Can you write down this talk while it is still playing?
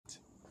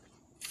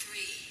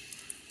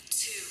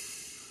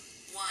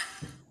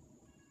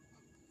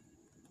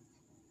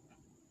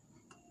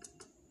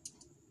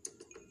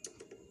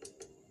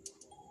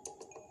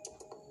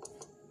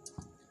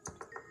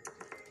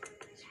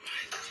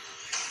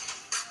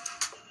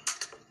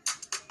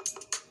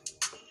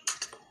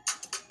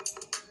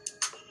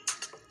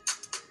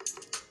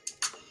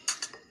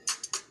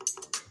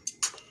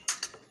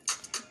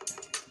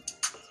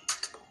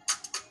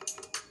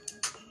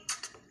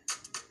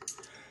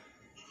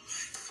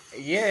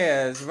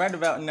Yes, right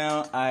about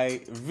now, I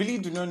really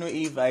do not know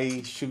if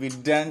I should be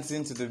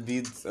dancing to the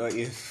beats or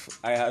if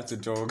I have to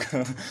talk.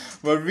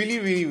 But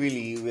really,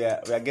 we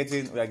are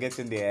getting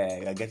there.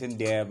 We are getting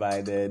there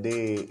by the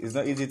day. It's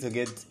not easy to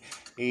get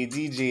a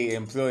DJ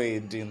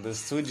employed in the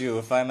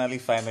studio. Finally.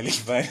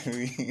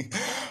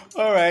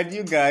 All right,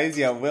 you guys,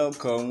 yeah,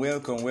 welcome. You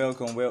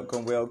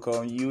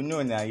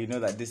know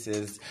that this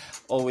is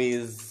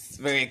always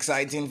very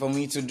exciting for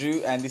me to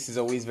do, and this is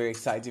always very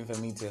exciting for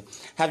me to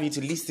have you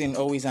to listen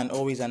always and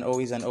always.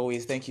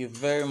 Thank you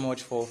very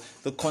much for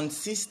the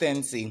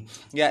consistency.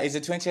 Yeah, it's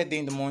the 20th day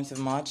in the month of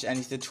March, and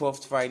it's the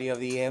 12th Friday of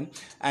the year.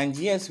 And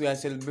yes, we are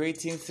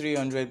celebrating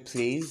 300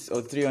 plays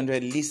or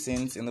 300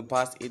 listens in the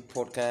past 8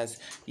 podcasts.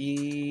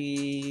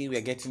 We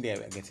are getting there.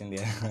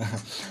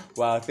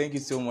 Wow, thank you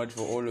so much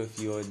for all of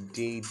your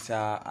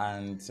data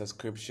and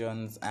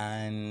subscriptions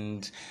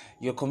and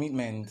your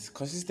commitment,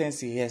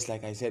 consistency, yes,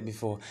 like I said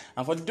before.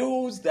 And for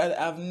those that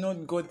have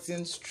not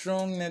gotten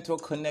strong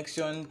network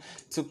connection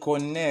to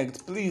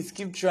connect, please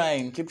keep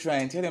trying.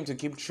 Tell them to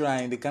keep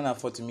trying. They can't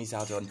afford to miss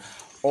out on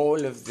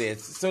all of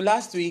this. So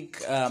last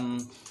week,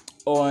 on,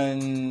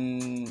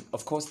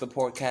 of course, the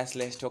podcast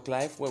Let's Talk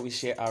Life, where we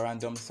share our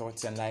random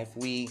thoughts in life,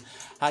 we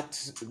had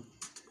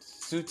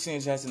two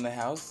teenagers in the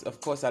house,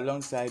 of course,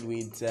 alongside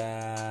with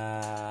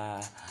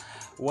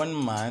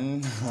one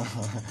man.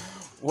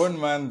 One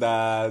man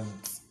that,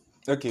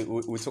 okay,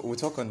 we'll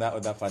talk on that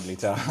other part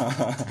later.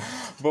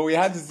 But we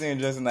had to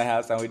teenagers in the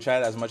house, and we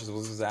tried as much as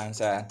possible to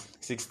answer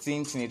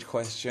 16 teenage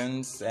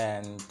questions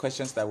and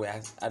questions that were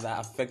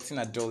affecting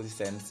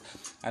adolescents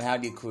and how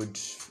they could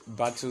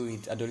battle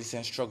with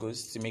adolescent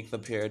struggles to make the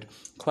period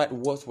quite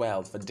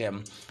worthwhile for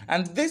them.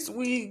 And this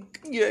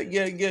week, I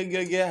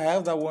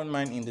have that one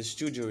man in the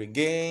studio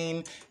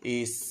again.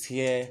 Is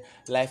here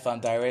live and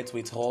direct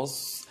with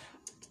us.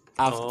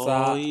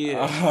 After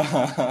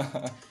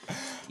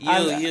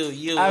Yo,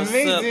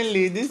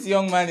 amazingly, this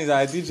young man is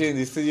our DJ in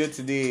the studio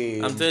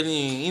today. I'm telling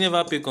you, he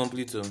never pay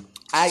complete.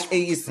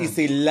 It's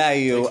a lie,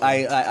 yo.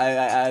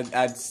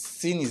 I'd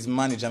seen his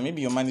manager.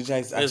 Maybe your manager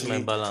is actually.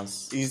 Where's my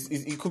balance?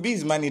 It could be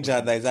his manager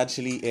that is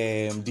actually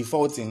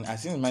defaulting. I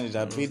seen his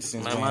manager paid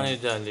since. My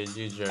manager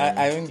legit.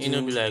 I don't. You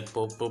know, be like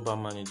Pogba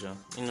manager.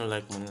 You know,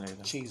 like money like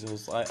that.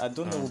 Jesus, I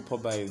don't know who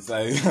Pogba is.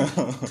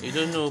 You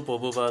don't know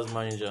Pogba's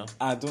manager?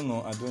 I don't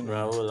know.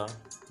 Rahola.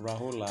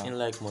 In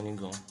like money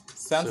gone.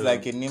 Sounds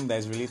like a name that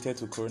is related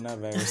to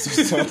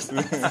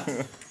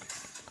coronavirus.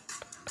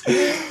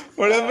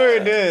 Whatever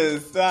it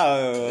is,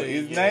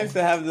 it's nice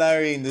to have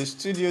Larry in the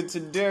studio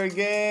today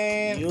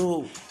again.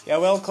 Yo. Yeah,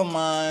 welcome,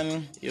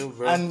 man. Yo,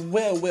 bro. And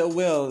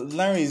well,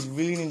 Larry is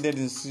really needed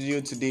in the studio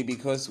today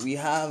because we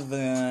have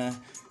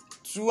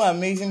two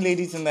amazing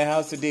ladies in the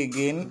house today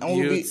again.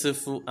 And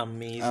Beautiful,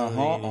 amazing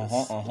ladies.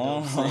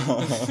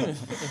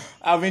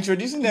 I'll be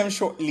introducing them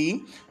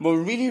shortly, but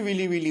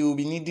really, we'll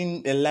be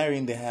needing a Larry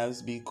in the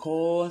house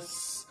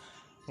because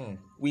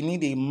we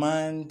need a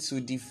man to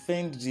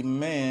defend the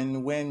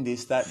men when they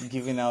start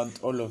giving out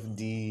all of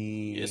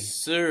the yes,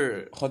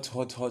 sir. hot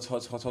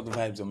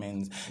vibes of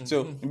men.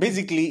 So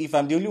basically, if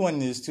I'm the only one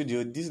in the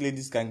studio, these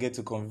ladies can get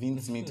to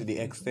convince me to the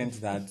extent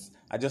that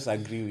I just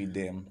agree with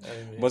them.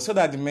 But so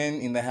that the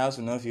men in the house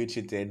will not feel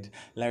cheated,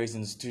 Larry's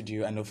in the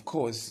studio, and of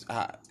course,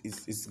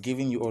 it's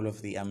giving you all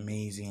of the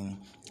amazing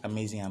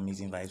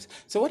vibes.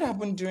 So what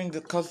happened during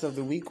the course of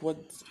the week? What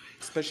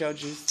special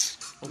gist?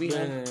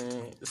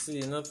 See,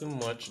 nothing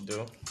much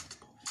though.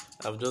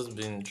 I've just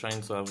been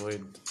trying to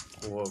avoid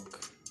work,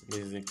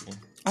 basically.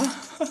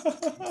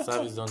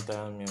 Service don't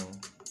tire me.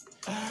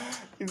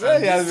 It's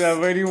like has been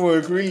avoiding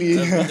work, really.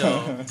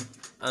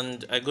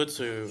 And I got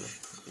to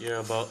hear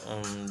about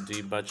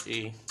the batch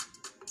A,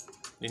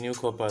 the new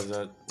coppers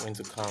that went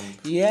to camp.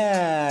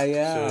 Yeah.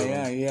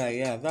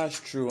 That's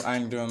true.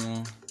 And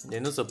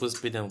they're not supposed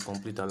to pay them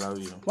complete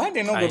allowance. Why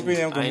they not going to pay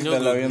them complete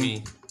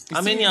allowance?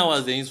 How many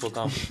hours they use for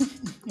camp?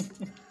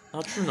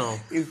 Not true now.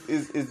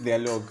 It's their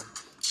log.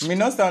 It may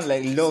not sound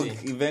like log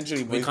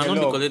eventually, but we cannot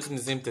be collecting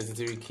the same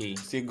 33k.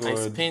 I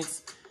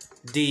spent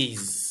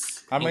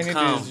days. How many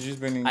days did you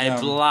spend in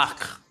camp?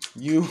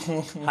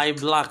 I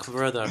black,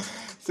 brother.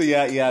 So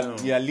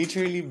you're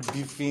literally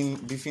beefing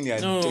their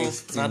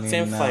destiny. No, not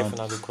 10-5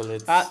 now to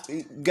collect.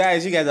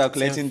 Guys, you guys are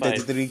collecting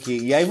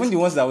 33k. Yeah, even the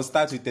ones that will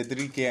start with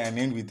 33k and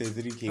end with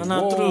 33k.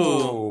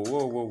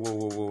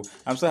 Whoa.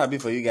 I'm so happy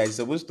for you guys.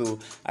 You're supposed to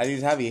at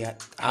least have a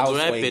house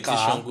or a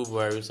car.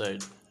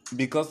 Side.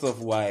 Because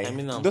of why? I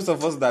mean now. Those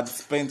of us that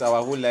spent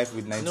our whole life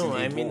with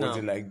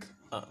 1980, like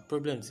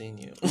problem saying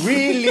you.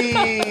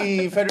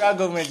 Really? Federal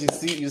government, you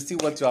see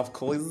what you have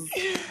caused?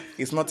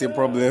 It's not a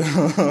problem.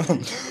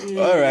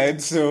 All right.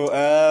 So,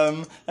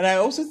 and I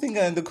also think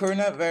the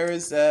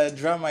coronavirus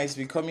drama is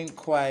becoming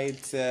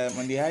quite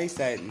on the high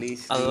side lately.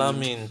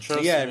 Alarming.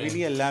 Trust me.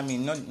 Really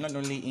alarming. Not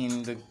only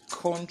in the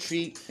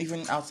country,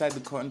 even outside the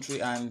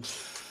country, and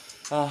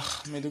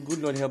May the good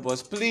Lord help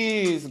us.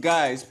 Please,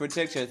 guys,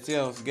 protect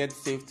yourselves. Get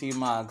safety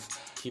masks.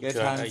 Keep Get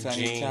your hand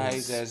hygiene.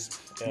 sanitizers.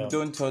 Yeah.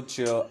 Don't touch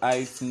your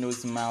eyes,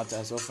 nose, mouth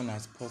as often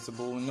as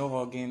possible. No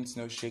huggings,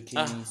 no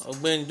shakings.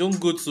 Ogben, don't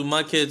go to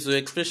market, so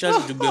especially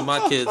Dugbe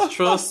market.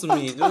 Trust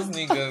me, those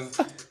niggas,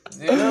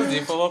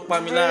 they follow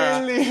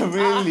Pamela. Really.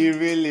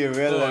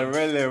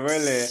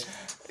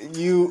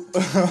 You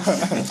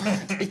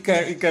it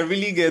can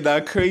really get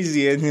that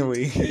crazy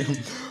anyway.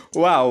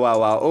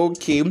 Wow.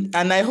 Okay.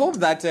 And I hope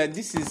that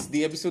this is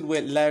the episode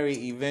where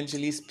Larry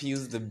eventually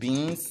spills the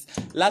beans.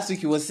 Last week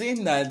he was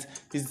saying that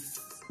his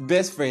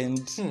best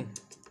friend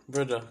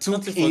Brother, took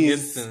not to forget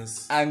his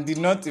things. and did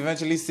not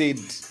eventually say it.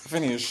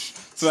 Finish.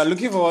 So we're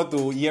looking forward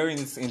to hearing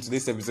into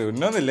this episode.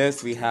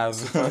 Nonetheless, we have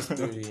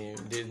Story.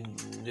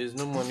 There's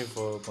no money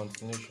for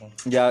continuation.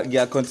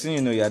 yeah, continue.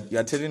 No,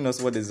 you're telling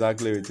us what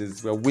exactly it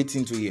is. We're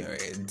waiting to hear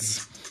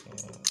it.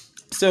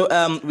 So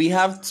we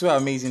have two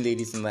amazing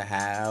ladies in the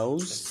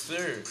house.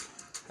 Sir.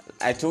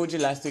 I told you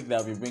last week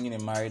that we'll be bringing a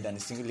married and a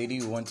single lady.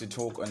 We want to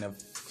talk on a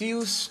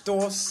few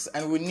stores,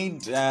 and we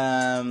need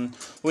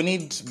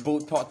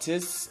both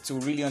parties to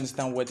really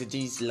understand what it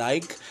is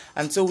like.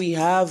 And so we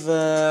have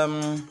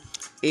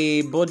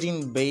a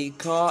budding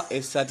baker, a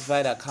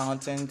certified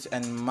accountant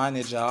and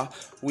manager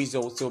who is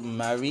also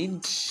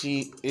married.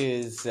 She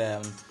is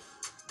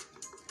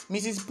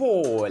Mrs.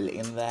 Paul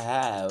in the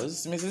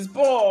house. Mrs.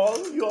 Paul,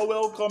 you are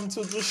welcome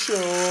to the show.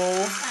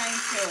 Thank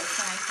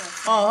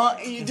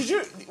you. Did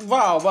you?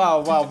 Wow.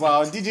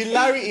 DJ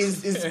Larry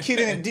is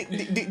killing it.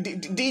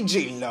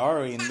 DJ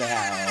Larry in the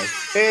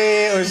house.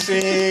 Hey,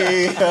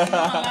 O'Shea.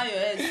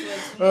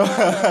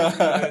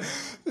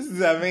 This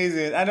is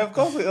amazing. And of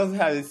course, we also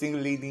have a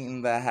single lady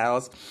in the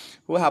house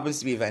who happens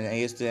to be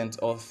a student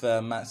of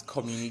mass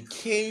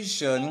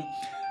communication.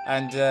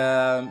 And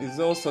it's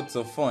all sorts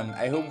of fun.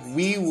 I hope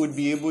we would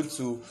be able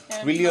to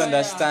really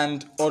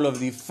understand all of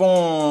the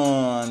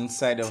fun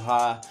side of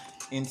her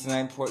in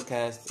tonight's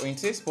podcast, or in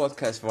today's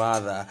podcast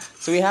rather.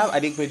 So we have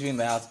Adekpeju in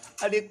the house.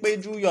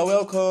 Adekpeju, you're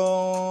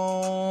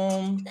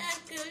welcome.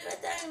 Thank you. You're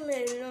telling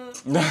me alone.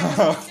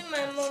 I'm missing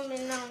my mommy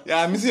now.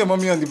 Yeah, I'm missing your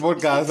mommy on the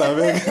podcast. I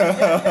beg.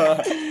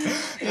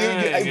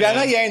 You are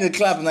not hearing the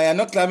clap now. You're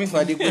not clapping for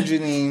Adekpeju.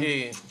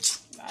 Hey,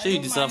 sure you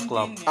deserve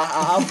clap.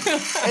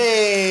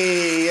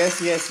 Hey, yes,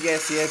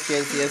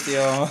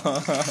 yo.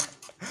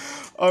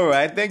 All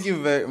right, thank you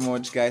very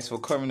much, guys, for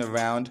coming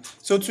around.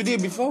 So today,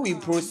 before we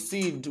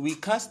proceed, we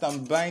cast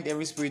and bind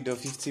every spirit of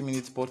 15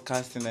 minutes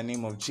podcast in the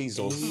name of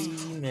Jesus.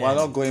 Amen. We're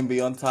not going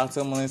beyond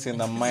 30 minutes in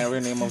the mighty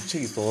name of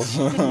Jesus.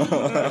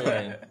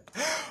 Amen.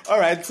 All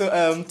right,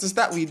 so to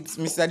start with,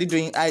 Mr.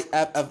 Adedoyin,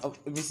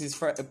 Mrs.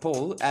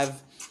 Paul,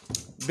 I've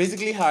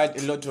basically heard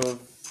a lot of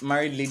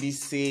married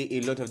ladies say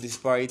a lot of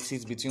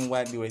disparities between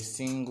while they were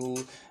single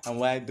and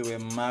while they were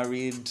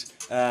married.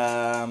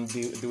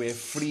 They were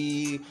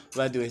free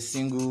while they were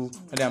single.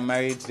 When they're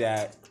married,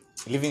 they're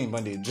living in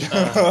bondage.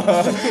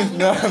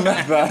 No,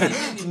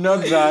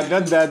 not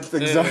that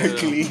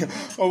exactly.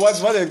 Well,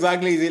 what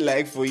exactly is it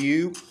like for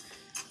you?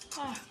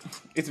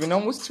 It's been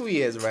almost 2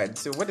 years, right?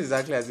 So what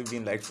exactly has it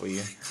been like for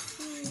you?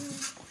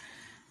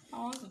 I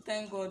want to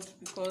thank God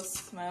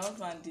because my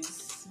husband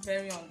is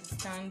very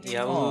understanding.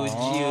 Yeah,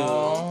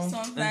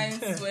 Sometimes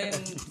when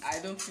I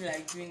don't feel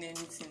like doing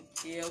anything,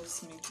 he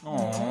helps me. Aww.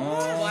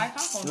 But I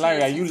can't compare Larry,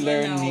 it are you with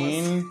when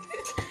learning?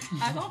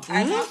 I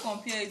can't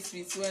compare it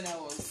with when I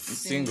was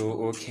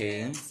Single, okay.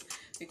 Yes.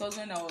 Because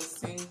when I was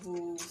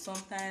single,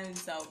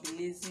 sometimes I'll be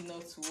lazy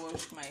not to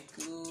wash my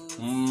clothes,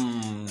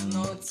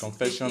 not to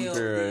Confession take care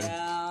period. of the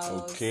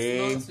house,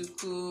 Okay. not to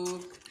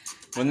cook.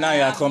 Well, And now I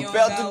you are have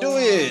compelled to younger do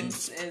it.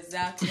 ones,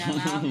 exactly, and I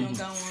have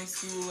younger ones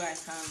who I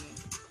can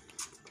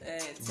tell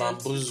to do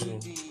Bamboozle.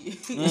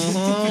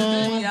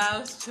 the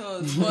house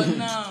chores. But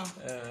now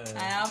I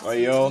have to do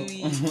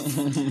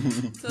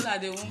it so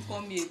that they won't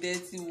call me a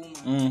dirty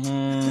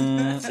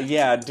woman.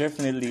 Yeah,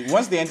 definitely.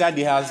 Once they enter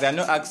the house, they're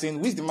not asking,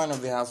 who's the man of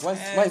the house? Why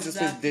is this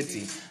place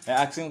dirty? They're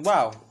asking,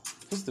 wow,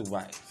 who's the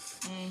wife?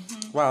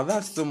 Wow,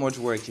 that's so much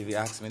work if you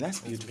ask me. That's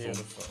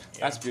beautiful.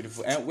 That's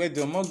beautiful. And where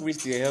the mug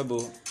reach to your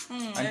elbow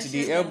and to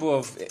the elbow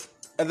of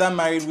other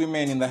married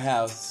women in the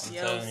house.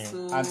 Yes,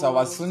 And to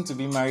our soon to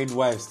be married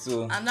wives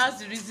too. and that's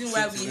the reason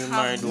why we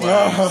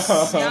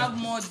have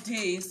more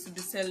days to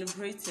be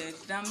celebrated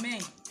than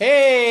men.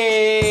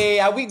 Hey,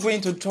 are we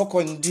going to talk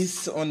on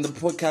this on the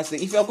podcast?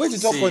 If you are going to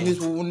talk on this,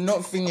 we will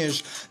not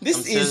finish.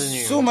 This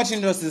is so much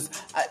injustice.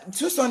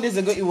 2 Sundays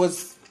ago, it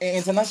was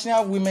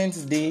International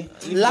Women's Day.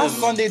 Last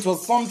Sunday, it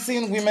was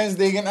something Women's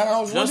Day again. And I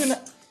was wondering,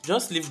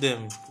 just leave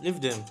them.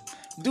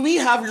 do we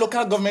have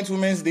local government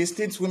Women's Day,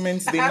 state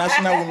Women's Day,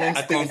 national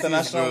Women's Day,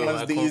 international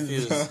Women's Day?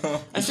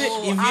 I say,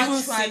 if you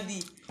even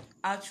see,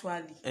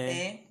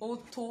 Actually,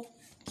 Oto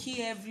kí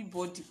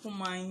everybody kó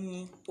máa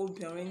yin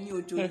obìnrin ní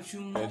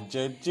ojoojúmọ́.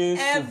 Ẹ̀jẹ̀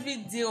Every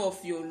day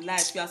of your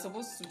life, you are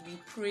supposed to be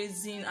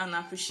praising and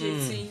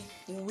appreciating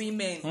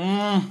women.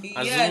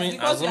 Assuming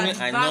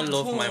I don't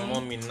love my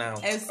mommy now.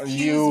 Excuse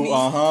you, me.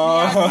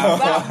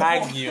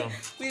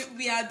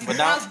 We are the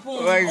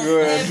backbone my of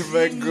God,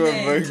 every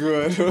my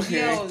God. Okay.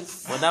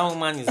 Yes. But that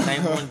woman is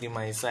diamond in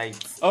my sight.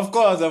 Of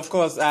course.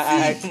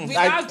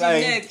 Without the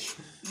neck,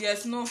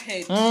 there's no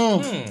head.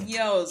 Yes.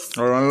 Yes.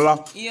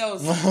 We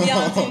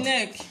are the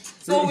neck.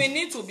 So we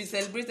need to be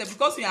celebrated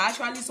because we are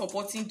actually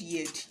supporting the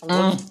head.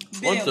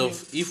 What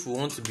if we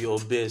want to be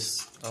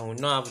obese and we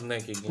not have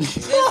neck again?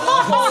 It's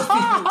not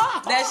possible.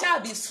 There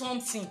shall be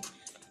something.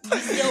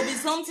 There will be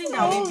something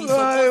that will be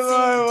supporting.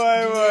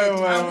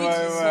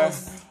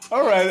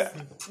 All right.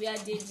 We are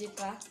the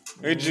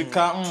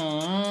Ejika,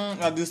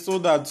 I just saw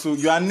that too.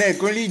 Your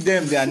neck, only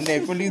them their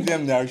neck, only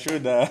them their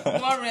shoulder.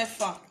 One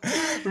refer.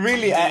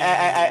 Really,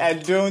 I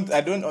don't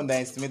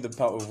underestimate the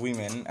power of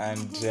women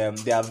and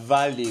their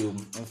value.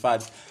 In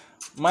fact,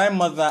 my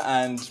mother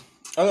and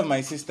all of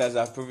my sisters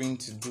are proving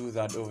to do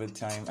that over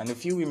time. And a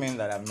few women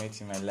that I've met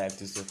in my life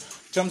too. So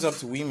thumbs up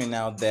to women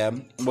out there,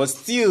 but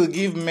still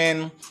give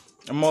men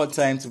more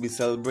time to be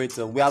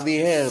celebrated. We are the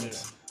head.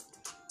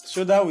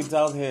 Shoulder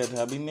without head,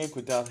 I mean neck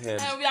without head.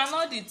 And we are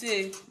not the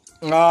tail.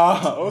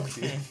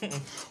 Okay.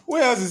 Who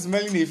else is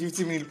smelling a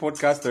 15-minute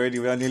podcast already?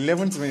 We're on the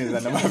 11th minute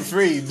and I'm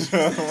afraid.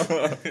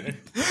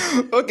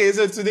 Okay,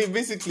 so today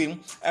basically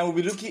we'll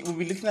be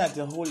looking at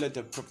a whole lot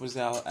of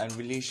proposal and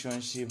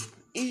relationship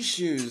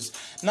issues.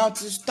 Now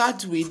to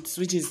start with,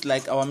 which is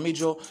like our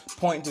major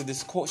point of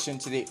discussion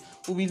today,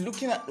 we'll be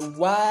looking at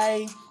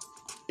why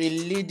a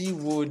lady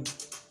would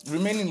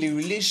remain in a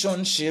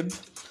relationship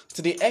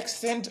to the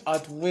extent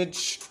at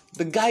which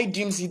the guy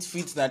deems it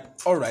fit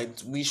that, all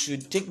right, we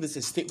should take this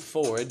a step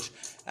forward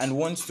and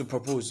wants to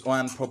propose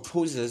and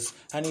proposes,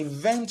 and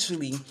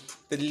eventually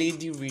the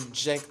lady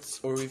rejects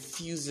or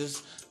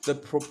refuses the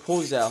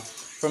proposal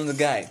from the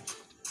guy.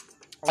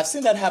 I've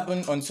seen that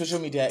happen on social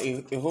media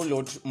a whole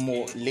lot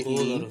more lately. A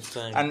whole lot of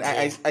time. And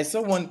I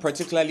saw one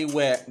particularly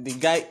where the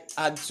guy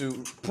had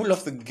to pull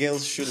off the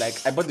girl's shoe,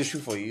 like, I bought the shoe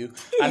for you,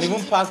 and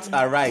even packed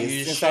a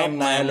rice inside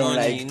nylon,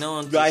 like,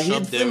 you are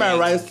hitting my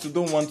rice, you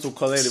don't want to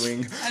collect the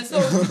ring. And so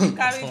he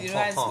carried the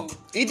rice too.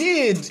 He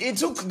did. He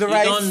took the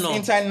rice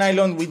inside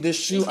nylon with the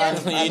shoe and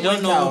you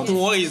don't know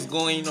what is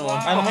going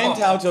on. And went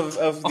out of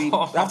the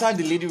after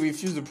the lady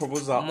refused the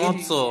proposal.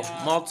 Motto.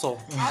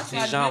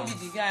 Actually, maybe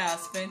the guy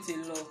has spent a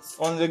lot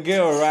on the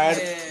girl, right?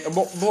 Yeah.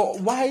 But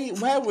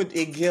why would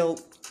a girl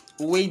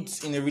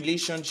wait in a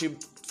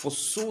relationship for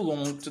so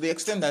long to the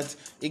extent that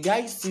a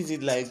guy sees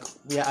it like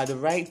we are at the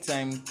right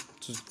time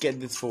to get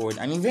this forward,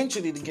 and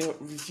eventually the girl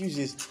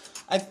refuses?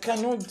 I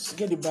cannot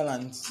get a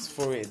balance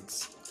for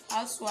it.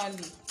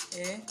 Actually,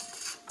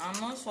 I'm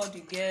not sure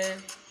the girl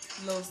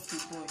loves the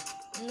boy.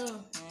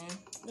 No.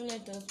 Don't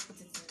let us put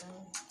it in that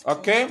way.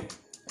 Okay.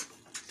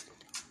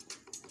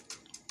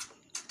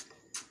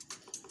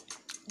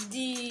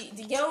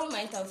 The girl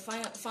might have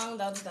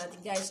found out that the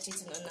guy is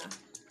cheating on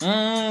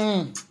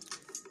her.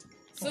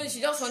 So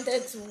she just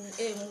wanted to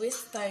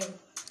waste time.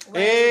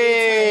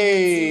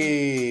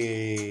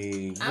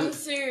 I'm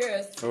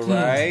serious.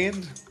 Alright.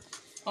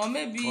 Or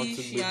maybe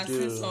she has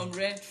seen some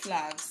red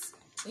flags.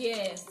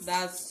 Yes.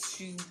 That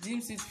she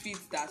deems it fit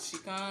that she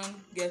can't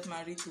get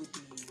married to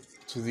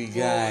the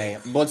guy,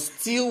 but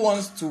still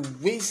wants to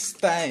waste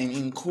time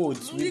in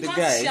quotes with the guy.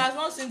 Because she has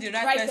not seen the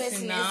right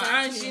person now,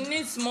 exactly. and she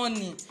needs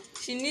money.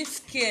 She needs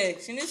care.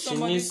 She needs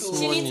somebody to.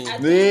 She needs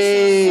attention.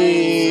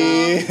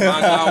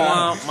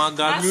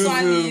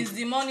 Actually, it's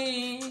the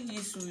money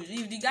issue.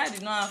 If the guy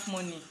did not have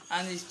money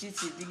and he's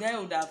cheating, the guy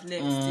would have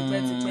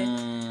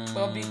left.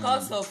 But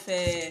because of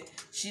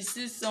she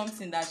sees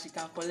something that she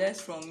can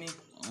collect from me,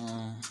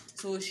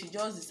 so she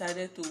just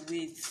decided to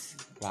wait.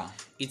 Wow.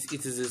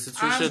 It is a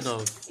situation and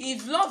of.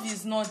 If love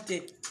is not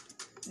there,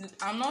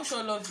 I'm not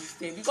sure love is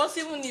there, because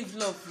even if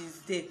love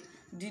is there,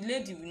 the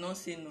lady will not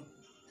say no.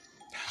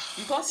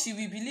 Because she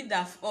will believe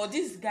that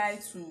this guy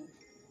to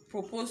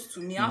propose to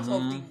me out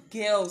of the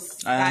girls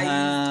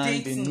that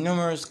he's dating. The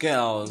numerous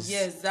girls.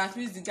 Yes, that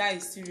means the guy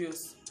is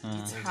serious.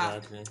 It's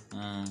hard.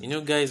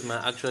 Exactly. Guys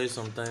might actually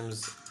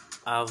sometimes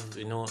have,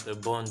 a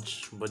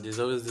bunch, but there's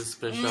always this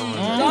special one.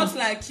 Just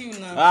like you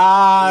now.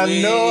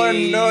 No.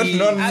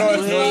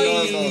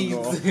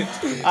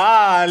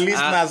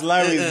 Listeners,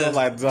 Larry is not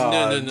like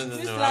that.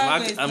 No.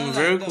 I'm a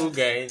very cool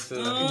guy. So.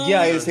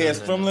 Yeah, he's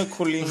extremely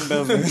cooling. It's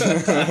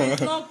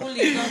not cool.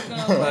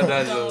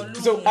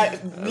 So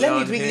let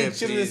me quickly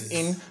chip this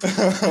in.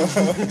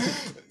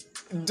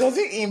 Does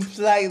it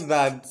imply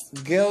that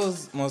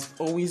girls must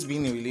always be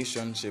in a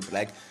relationship?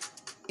 Like,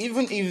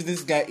 even if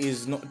this guy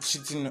is not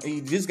cheating,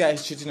 this guy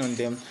is cheating on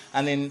them,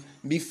 and then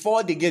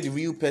before they get the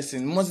real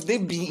person, must they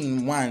be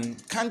in one?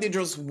 Can't they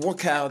just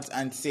walk out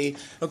and say,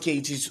 okay,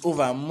 it is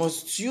over?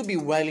 Must you be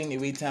whiling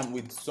away time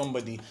with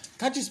somebody?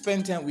 Can't you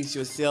spend time with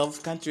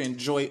yourself? Can't you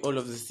enjoy all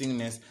of the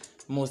singleness?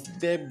 Must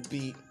there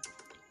be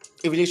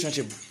a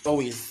relationship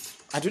always?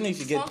 I don't know if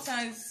you get.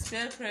 Sometimes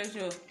peer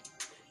pressure.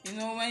 You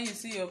know, when you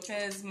see your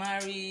peers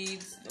married,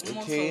 most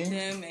Okay. of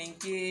them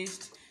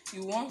engaged,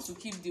 you want to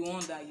keep the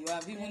one that you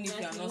have, even if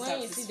you are not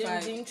When you see them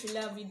satisfied. doing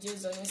thriller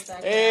videos on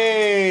Instagram.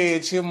 Hey,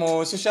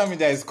 Chimo, social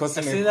media is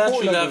causing I see a that whole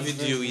lot thriller of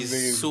video things.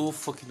 is so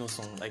fucking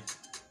awesome. Like,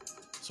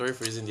 sorry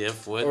for using the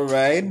F word. All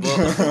right.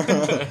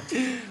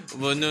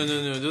 But no.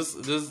 Those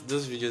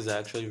videos are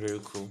actually very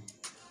cool.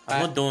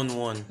 I've not done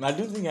one. I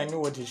don't think I know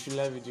what a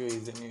thriller video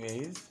is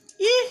anyways.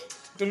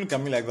 Don't look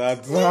at me like that.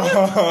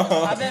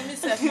 I bet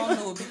myself not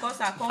know because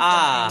I come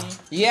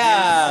from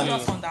yeah. I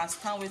just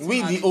understand what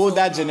We the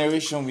older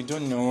generation, we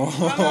don't know.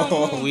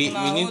 We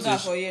need to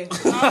for you.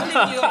 Now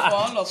only you for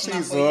all of us.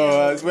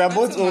 Jesus, we are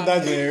both older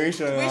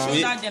generation. Which huh?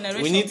 older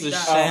generation? We need to be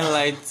that? shine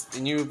light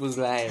in new people's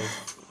lives.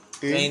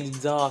 We're in the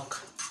dark.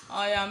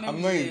 Oh yeah, maybe.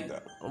 I'm not. Yeah.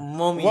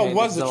 Mommy,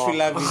 What's the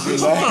thriller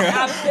video like?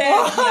 I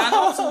beg you, are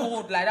not too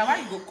old like that.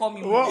 Why you go call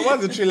me?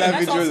 What's the thriller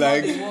video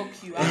like?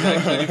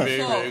 Actually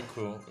very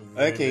cool.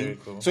 Okay, Very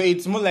cool. so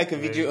it's more like a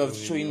video Very of cool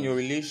showing video. your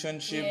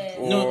relationship, Yeah.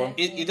 or No,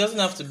 it doesn't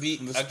have to be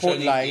The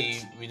actually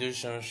spotlight. a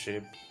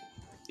relationship.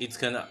 It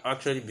can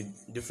actually be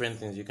different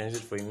things. You can use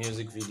it for a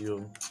music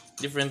video,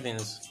 different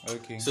things.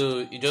 okay. So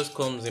it just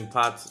comes in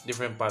parts,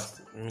 different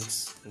parts,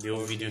 mix the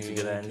whole video Okay,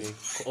 together, and okay. it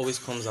always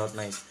comes out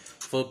nice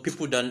for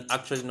people that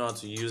actually know how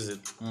to use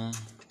it. Mm.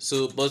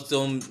 So, but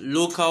some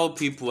local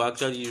people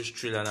actually use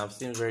thriller, and I've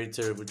seen very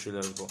terrible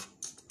thrillers, but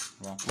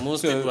Wow.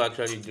 most So- people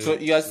actually do. So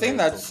you are saying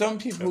very that cool. some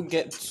people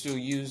get to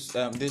use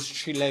these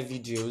thriller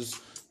videos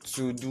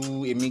to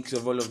do a mix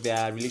of all of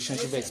their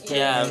relationship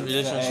experiences,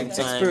 relationship times,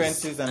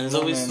 experiences and it's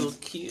always so moments.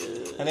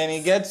 cute. And then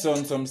it gets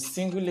on some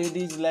single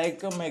ladies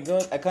like, oh my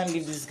god, I can't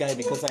leave this guy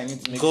because I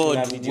need to make thriller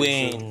God videos.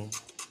 win.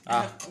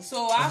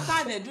 So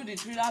after they do the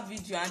thriller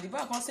video and the boy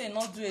can say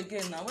not do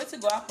again now, what's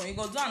go happen? You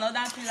go do another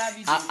thriller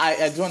video.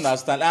 I don't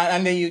understand.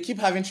 And then you keep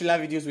having thriller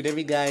videos with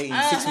every guy in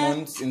 6 Uh-huh.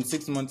 months, in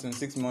 6 months, in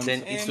 6 months.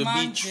 Then it will be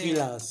Imagine.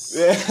 thrillers.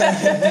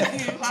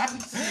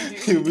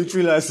 It'll be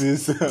thriller,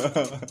 sis.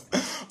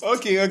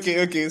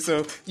 Okay.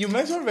 So you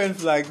mentioned red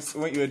flags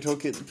when you were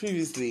talking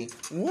previously.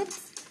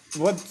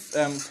 What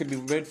could be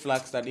red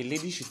flags that a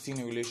lady should see in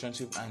a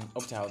relationship and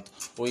opt out,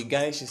 or a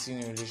guy should see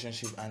in a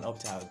relationship and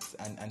opt out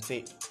and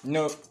say,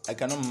 no, I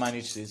cannot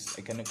manage this,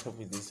 I cannot cope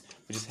with this,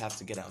 we just have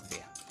to get out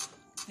there.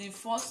 The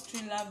first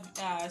thriller,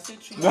 I say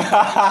thriller.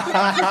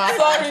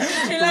 Sorry, the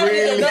thriller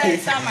video don't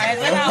enter my head.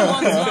 When I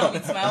want to, I'm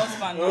with my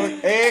husband. No.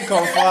 Hey,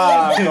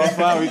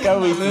 confirm. We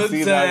can't wait to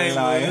see that in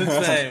line.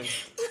 No time.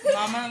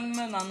 Mama,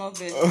 men are not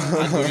very. I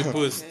go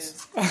repost.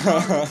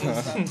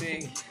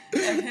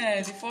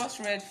 The first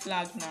red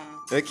flag now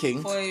Okay.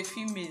 for a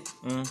female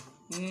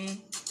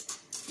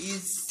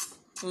is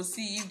to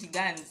see if the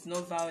guy is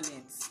not violent.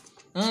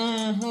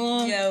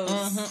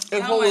 Yes, A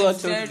that whole one is lot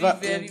of very,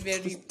 violence very, very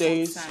these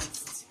days. important.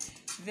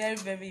 Very,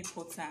 very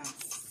important.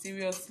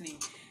 Seriously.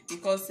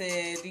 Because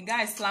the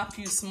guy slap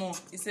you small.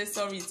 He says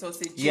sorry, it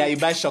was a joke. Yeah, you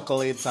buy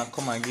chocolates and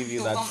come and give you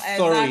To that. come-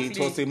 Sorry,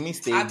 exactly. it was a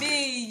mistake.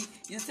 Abi,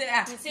 you say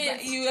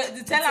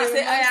the teller it's a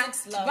say, romantic oh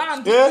slap. yeah, go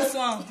and do Yeah. this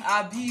one.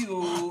 Abi,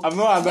 oh. I've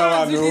not had Go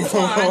that and do one, this no.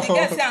 one. And the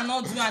guy say I'm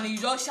not doing, and you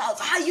just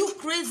shout, are you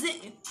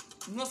crazy?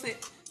 You know, say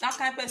that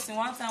kind of person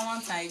one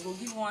time he go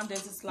give one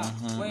dirty slap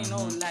when you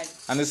know like.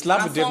 And the slap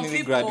will And some definitely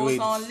people, graduate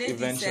some ladies,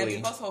 eventually.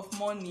 because of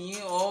money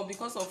or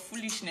because of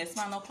foolishness,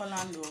 man, not call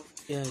and love.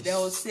 Yes. They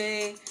will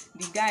say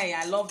the guy,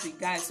 I love the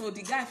guy. So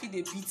the guy feel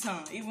they beat him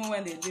even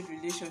when they did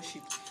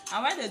relationship.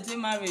 And when they do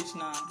marriage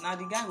now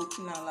the guy will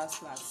kill him last.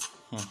 So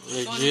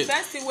the Legit.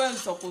 first thing where we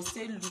supposed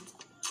to look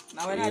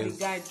now whether Yes. the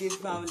guy did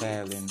violence.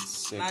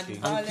 Violence. Now the Okay.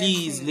 And violence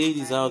please, thing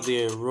ladies is out like-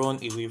 there, run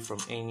away from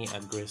any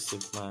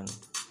aggressive man.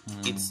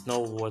 It's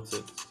not worth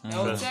it. They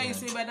will Trust tell me. you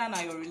say whether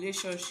na your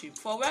relationship.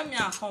 For when me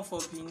I come for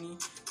Benin,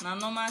 na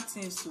normal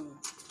thing so.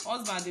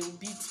 Husband they will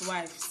beat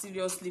wife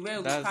seriously. Where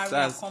we carry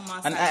her come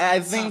outside. And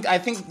I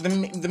think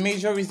the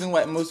major reason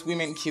why most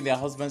women kill their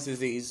husbands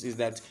is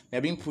that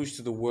they're being pushed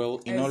to the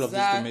world in all of this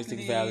domestic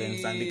Exactly.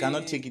 violence and they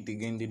cannot take it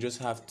again. They just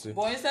have to.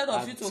 But instead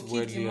of you act to keep the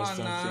worldly or man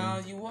now,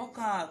 something. you work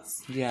out.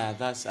 Yeah,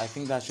 I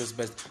think that's just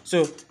best.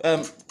 So,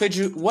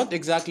 Pedro, what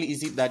exactly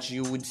is it that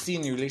you would see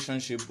in a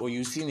relationship or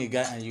you see in a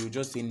guy and you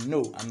just say,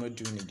 no, I'm not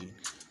doing it again.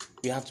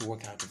 We have to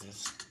work out with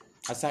this.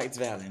 Aside it's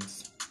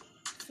violence.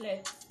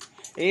 Flirt.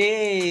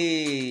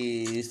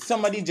 Hey,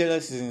 somebody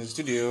jealous is in the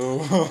studio.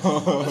 It's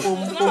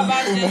not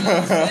about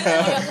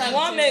jealousy.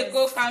 One may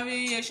go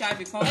carry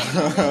HIV come.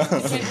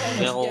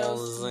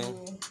 Girls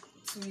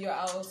to your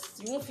house,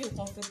 you won't feel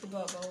comfortable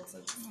about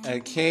it,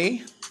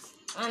 Okay.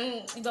 and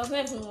it does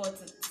not even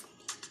worth it.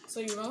 So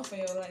you run for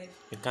your life.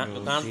 You can't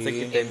take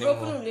it A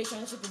broken anymore.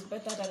 relationship is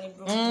better than a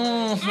broken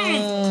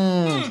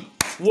life.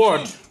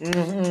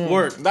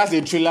 Word. That's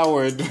a thriller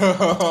word.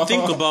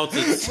 Think about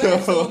it.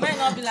 So men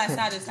not be like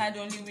side side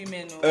only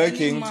women. No.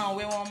 Okay. Any man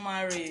we want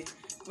marry.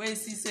 Where you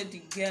see say the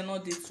girl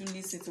not dey too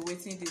listen to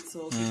wetin dey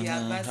talk. The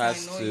advice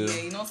has you know to.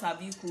 yeah, you know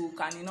sabi cook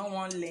and you know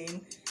wan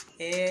learn.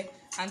 hair,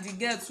 and the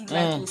girl too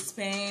like to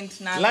spend.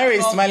 Larry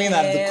is smiling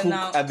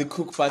at the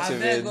cook part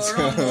of it. Go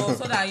run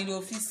so that you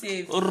don't feel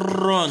safe.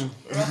 Run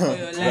for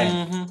your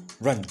life.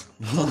 Run.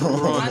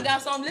 And there are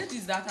some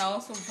ladies that are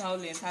also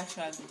violent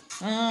actually.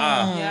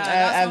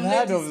 I've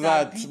heard of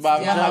that,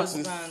 but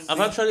I've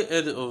actually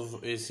heard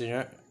of a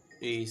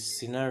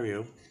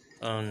scenario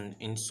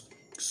in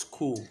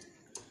school.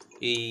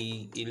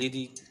 A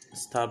lady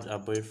stabbed her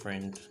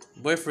boyfriend,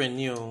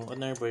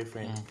 ordinary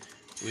boyfriend,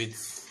 with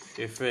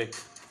a fork.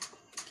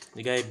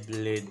 The guy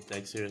bled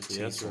like seriously.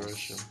 That's for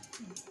Russia.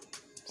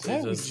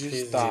 Why would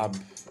you stab?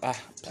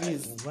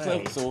 Please.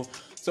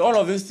 So all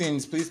of these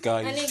things, please,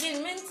 guys. And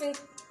again, men think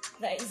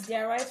that it's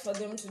their right for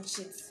them to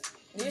cheat.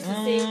 They used to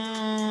say,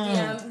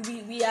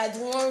 we are the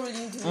one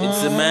really doing it.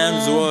 It's a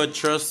man's word,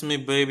 trust me,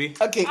 baby.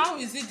 Okay. How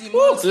is it the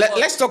most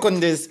let's talk on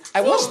this.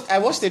 I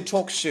watched a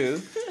talk show,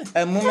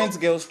 a Moment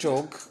Girls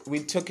Talk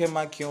with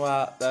Tokema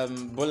Kiwa,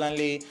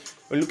 Bolanle,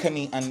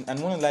 Olukani, and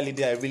one of the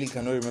lady I really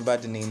cannot remember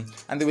the name.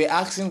 And they were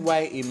asking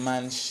why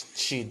men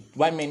cheat,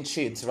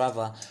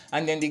 rather.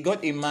 And then they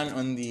got a man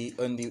on the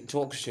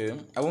talk show.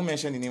 I won't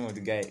mention the name of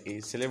the guy, a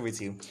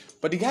celebrity.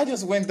 But the guy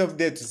just went up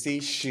there to say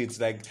shit.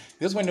 Like,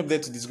 he just went up there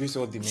to disgrace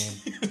all the men.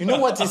 You know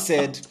what he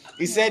said?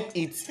 He said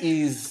it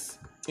is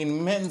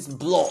in men's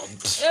blood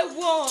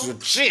to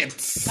cheat.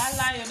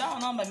 That one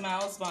not by my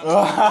husband.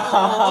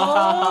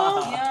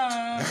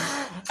 Yeah.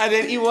 And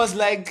then it was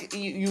like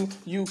you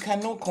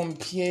cannot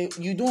compare.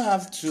 You don't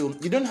have to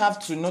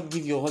not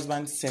give your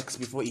husband sex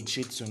before he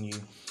cheats on you.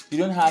 You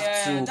don't have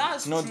to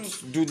not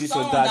do this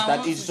or that.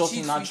 That is just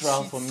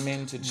natural for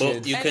men to cheat.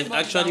 But you can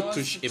actually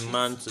push a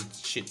man to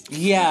cheat.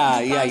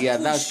 Yeah.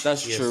 That's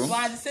true. But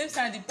at the same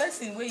time, the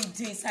person where he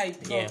did inside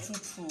blood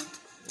true.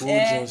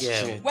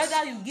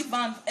 Whether you give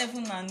him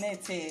heaven and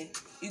earth, he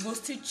go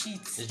still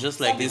cheat. It's just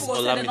like this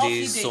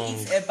Olamide song.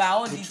 About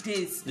all the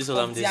days this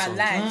Olamide song.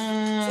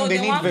 So they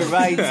need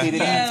variety. They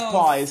need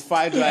pies,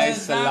 fried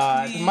rice,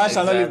 salad. Man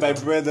shall not live by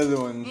bread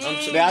alone.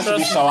 There has to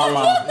be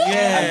shawarma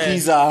and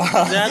pizza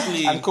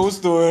and cold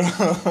store.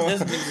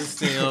 Let's mix this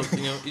thing up.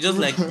 It's just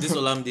like this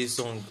Olamide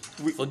song.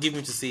 Forgive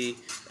me to say,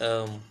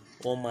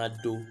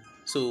 Omado.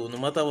 So no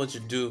matter what you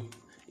do,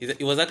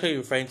 it was actually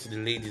referring to the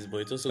ladies, but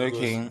it also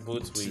goes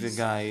both ways. To the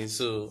guys.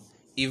 So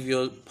if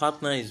your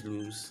partner is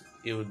loose,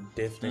 it would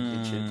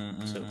definitely cheat.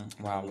 So,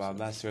 wow,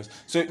 that's serious.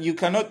 So you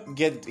cannot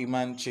get a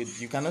man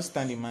cheat. You cannot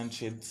stand a man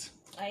cheat.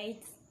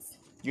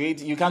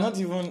 You cannot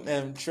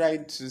even try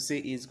to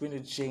say he's going to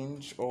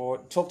change or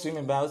talk to him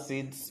about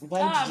it. Why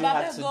did you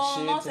have to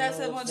cheat?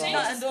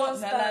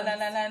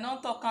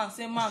 Not talk and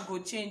say man go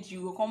change.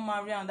 You go come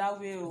marry and that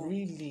way.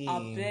 Really? I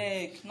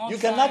beg. You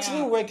can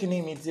actually work in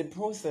him. It's a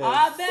process.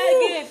 I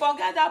beg.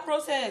 Forget that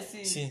process.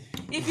 See.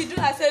 If you do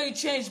like say you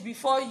change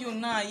before you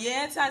now, you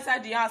enter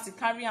inside the house, you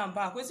carry him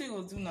back. What you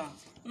go do now?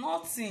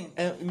 Nothing.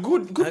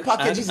 Good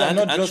packages are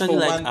not just for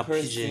like one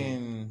person.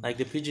 Pidgin. Like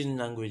the pidgin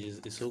language is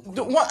so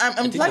cool.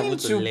 I'm planning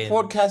to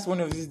podcast one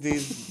of these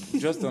days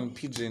just on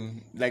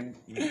pidgin, like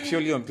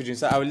purely on pidgin.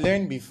 So I'll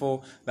learn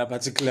before that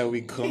particular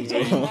week comes.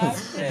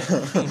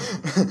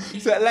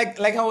 So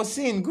like I was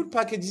saying, good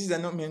packages are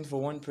not meant for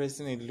one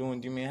person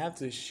alone. You may have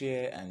to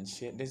share and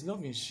share. There's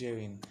love in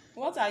sharing.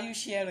 What are you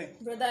sharing?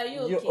 Brother, are you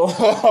okay? Your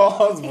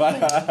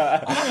husband.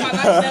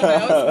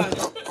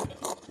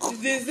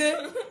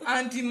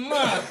 And the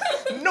man.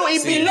 No,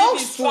 it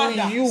belongs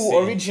to you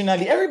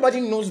originally.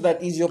 Everybody knows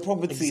that is your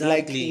property,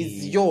 like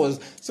it's yours.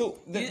 So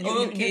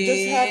you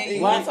just have.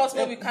 You want us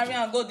when we carry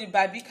and go the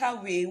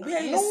biblical way,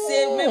 where you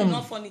say maybe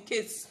not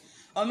fornicate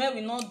or maybe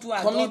not do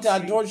adultery. Commit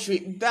adultery.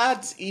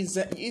 That is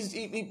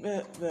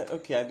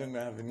okay. I don't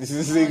know how this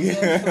is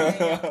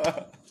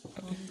again.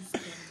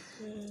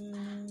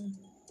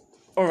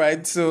 All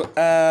right, so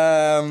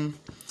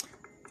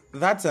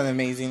that's an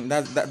amazing.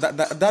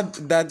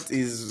 That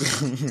is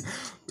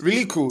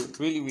really cool,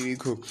 really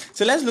cool.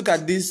 So let's look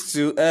at this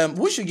too.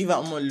 Who should give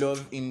out more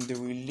love in the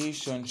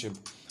relationship,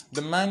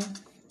 the man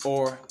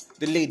or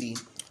the lady?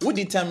 Who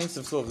determines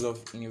the flow of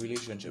love in a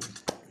relationship?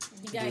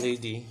 The guy. The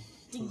lady.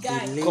 The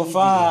guy.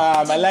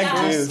 Confirm. I like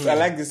this. The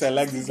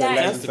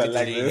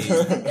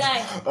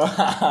guy.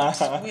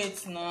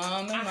 Wait, no,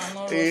 I'm not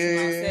rushing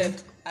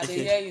myself. I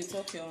hear you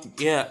talking.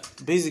 Yeah,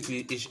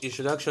 basically, it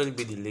should actually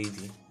be the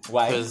lady.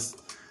 Why? Because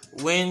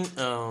when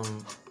a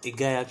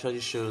guy actually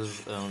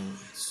shows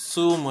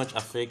so much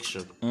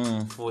affection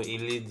for a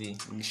lady,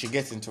 she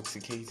gets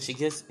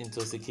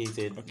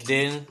intoxicated. Okay.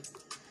 Then,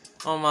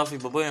 my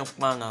people, boy,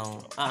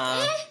 now.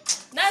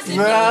 That's it.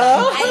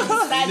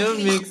 It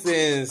don't make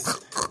sense.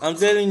 I'm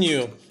telling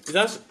you. It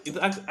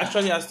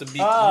actually has to be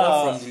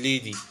more from the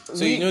lady.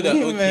 So you know that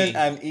women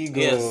and ego.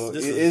 Yes,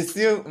 it's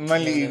still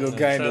manly ego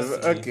kind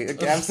of. Okay.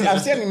 I'm still on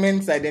the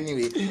men's side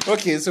anyway.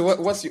 Okay, so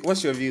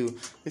what's your view?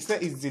 Is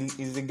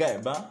the guy,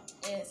 ba?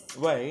 Yes.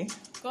 Why?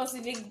 Because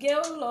if a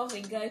girl loves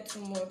a guy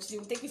too much, she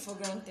will take it for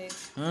granted.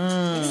 It's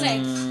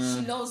like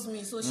she loves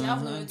me, so she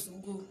have nowhere to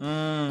go.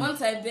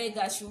 Once I beg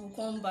her, she will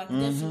come back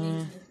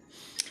definitely.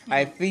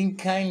 I think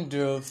kind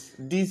of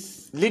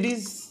these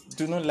ladies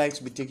do not like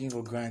to be taken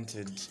for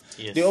granted.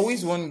 Yes. They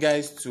always want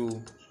guys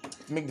to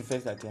make the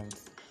first attempt.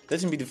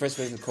 Let him be the first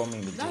person to call me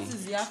in the That day.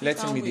 is the Let him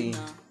African be way the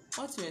now.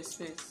 What you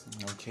expect?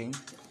 okay.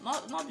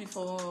 Not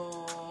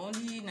before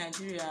only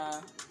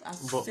Nigeria. As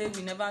But- say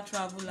we never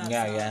travel as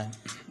Yeah.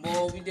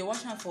 But we dey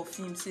watch am for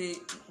film say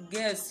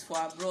girls for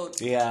abroad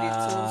Yeah. dey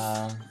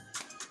toast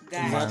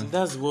guys.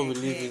 That's what we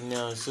live in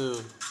now.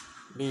 So,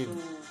 babe,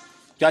 So,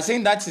 You are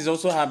saying that is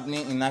also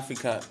happening in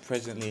Africa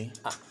presently,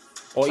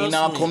 or in trust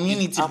our me,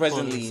 community it happens.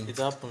 presently. It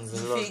happens a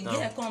if lot a girl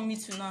now. come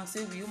meet you now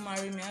say will you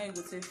marry me, how you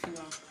go take feel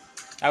am?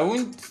 I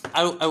won't.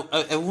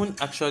 I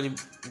wouldn't actually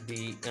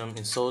be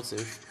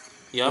insultive.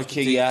 You have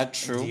Okay, to take yeah,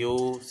 true. the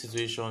whole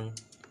situation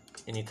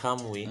in a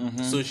calm way,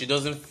 so she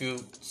doesn't feel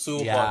so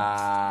hot.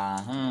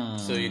 Yeah.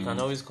 So you can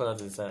always call her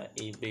to say,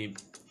 "Hey, babe,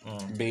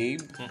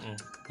 Babe.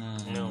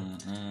 no."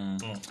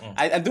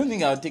 I don't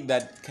think I'll take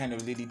that kind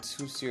of lady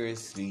too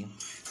seriously.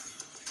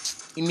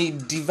 It may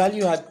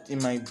devalue her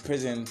in my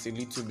presence a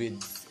little bit,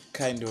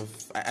 kind of.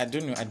 I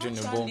don't know.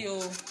 Actually,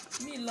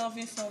 me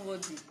loving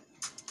somebody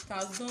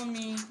has done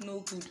me no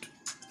good.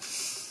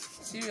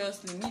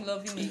 Seriously, me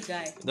loving a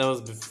guy That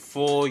was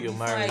before your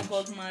before marriage. I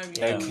got married.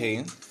 But,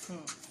 okay.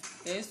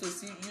 They used to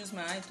use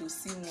my eye to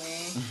see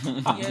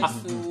when.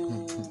 Yes,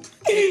 so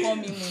they call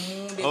me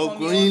Mumu. They call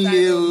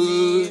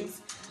me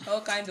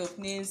all kind of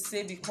names.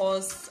 Say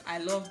because I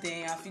love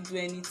them, I fit do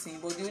anything.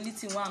 But the only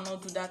thing why I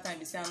not do that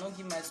time is say I not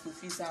give my school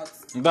fees out.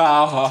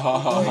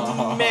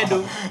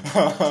 Meadow.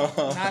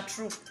 Not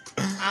true.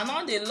 I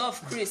know they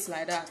love Chris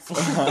like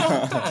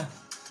that.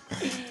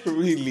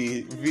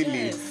 Really.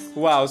 Yes.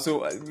 Wow.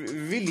 So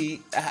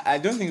really, I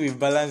don't think we've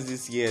balanced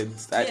this yet.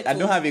 I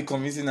don't have a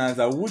convincing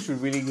answer. Who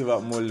should really give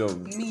out more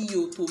love?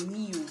 To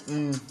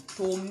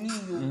me,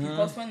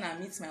 because when I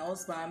meet my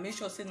husband, I make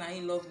sure say na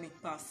he love me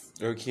pass.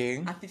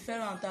 Okay. I prefer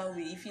am that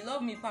way. If he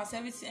love me pass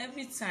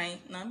every time,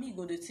 na me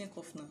go dey think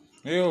of now.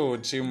 Yo,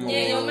 Chimo.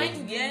 Yeah, your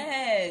mind.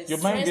 Yes. Your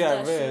mind be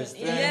at rest.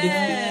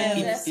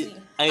 Yes.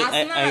 I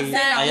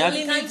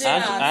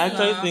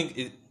actually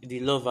think the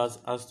love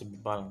has to be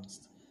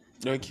balanced.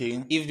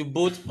 Okay. If the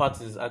both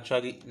parties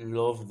actually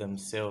love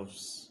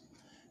themselves,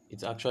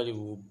 it actually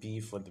will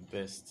be for the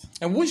best.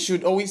 And we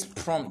should always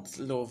prompt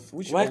love.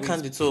 Why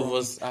can't the two of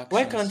us? prompt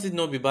Why actions? can't it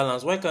not be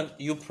balanced? Why can't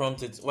you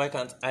prompt it? Why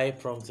can't I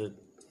prompt it?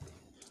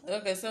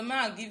 Okay, so may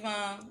I give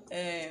am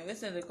what's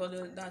they call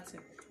that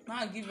thing? May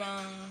I give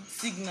am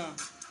signal.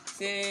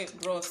 Say,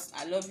 bros,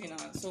 I love you now.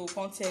 So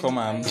come tell Come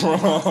me. and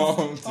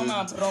prompt. Come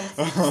and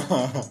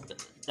prompt.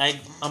 Like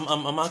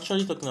I'm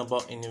actually talking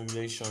about in a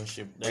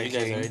relationship. That you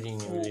guys Okay. are already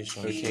in a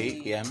relationship.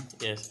 Okay, yeah.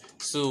 Yes.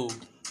 So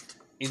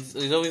it's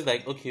always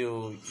like, okay,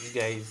 oh, you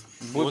guys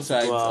Both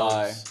want to go out.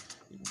 sides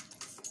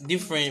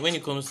Different when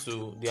it comes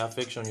to the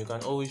affection. You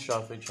can always show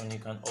affection. You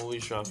can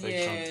always show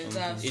affection. Yeah,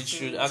 that's It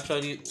true. should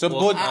actually So work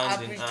both-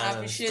 hand in hand and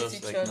appreciate stuff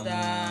each like other.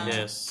 that.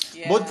 Yes.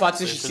 Yeah. Both parties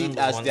So it should see shouldn't it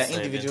be as their one-sided.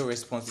 individual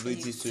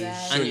responsibilities to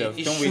Exactly. show And love.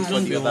 it Don't wait for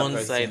shouldn't the be other person.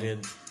 one-sided.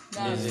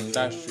 That's Yes.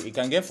 That's true. It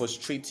can get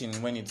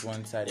frustrating when it's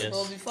one-sided. Yes.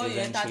 But before you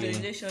enter the Eventually.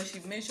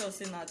 relationship, make sure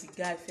say na the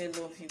guy fell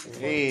love you before.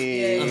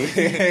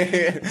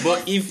 Hey.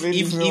 But if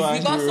Ladies know how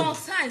Because to-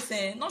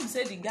 sometimes, not be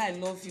say the guy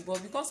love you,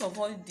 but because of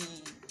all the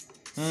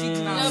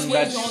signals Love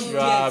wey That you don't don you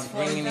are get, for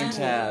bringing it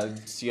example,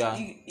 out. Yeah.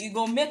 e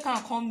go make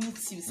am come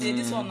meet you say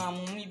this one na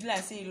mumu, e be like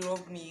say he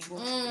love me, e go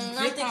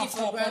not make take am it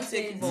for come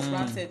take it for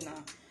granted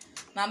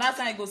na that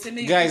time e go say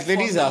make you Guys, cook for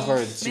ladies are me,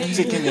 hurt. make You're you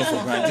taking it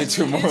for granted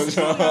too much. You be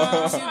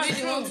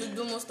the one to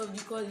do most of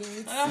the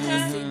calling.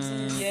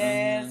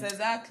 Yes,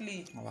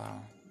 exactly.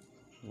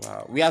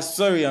 Wow. We are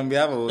sorry on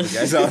behalf of all the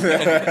guys out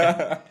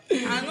there.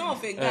 I know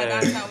of a guy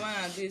that time when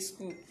I dey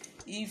school,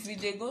 if we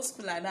dey go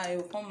school like that, he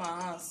go come my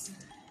house.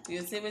 He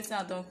go say wetin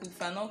I don cook.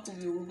 If I no cook,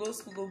 we will go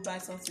school go buy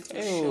something to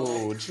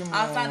Oh, chop. Chimo.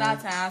 After that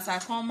time, as I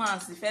come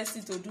house, the first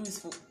thing to do is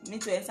for me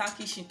to enter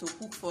kitchen to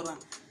cook for am.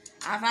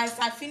 As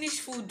I finish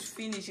food,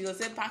 he go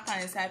say pack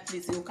am inside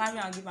plate. He go carry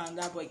am give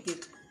another boy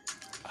get.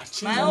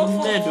 My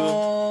own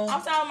Chimo.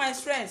 after all my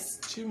stress,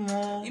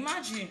 Chimo.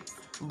 imagine.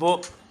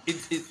 But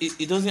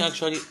it doesn't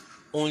actually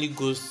only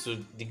goes to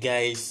the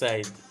guy's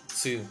side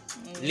too.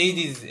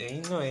 Ladies,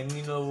 you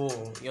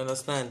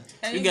understand?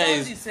 And You he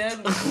guys, does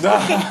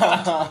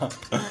it,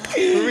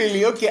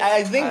 Really? Okay.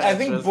 I think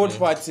Trust both me.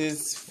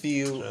 parties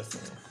feel Trust me.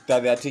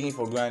 that they are taking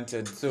for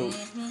granted. So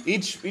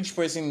each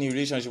person in a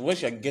relationship,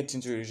 once you get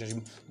into a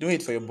relationship, don't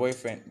wait for your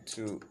boyfriend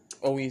to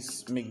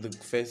always make the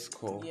first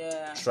call.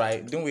 Yeah.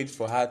 Try. Don't wait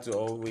for her to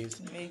always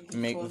Make the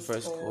the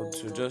first first call.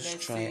 To call,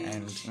 just try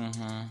and. message.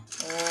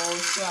 Oh,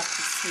 show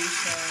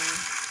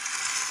appreciation.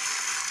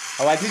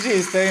 Our DJ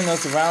is telling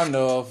us to round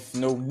off.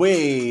 No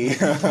way.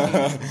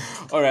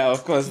 All right.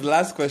 Of course.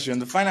 Last question.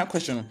 The final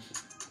question.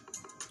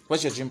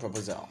 What's your dream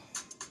proposal?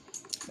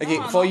 Okay,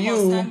 No, for no you,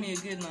 concern me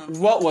again now.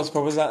 what was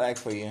proposal like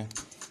for you?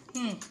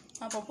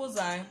 My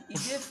proposal, e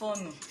dey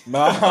funny.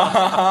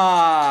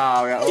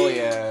 Oh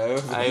yeah.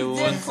 I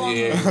want to funny.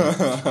 hear.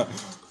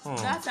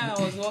 That time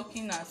I was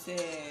working as a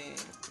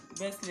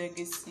Best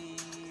Legacy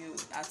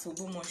at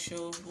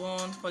Ogbomoso,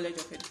 one college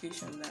of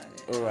education.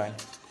 All right.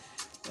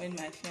 when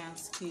my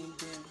fiance came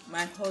then.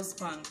 My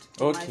husband.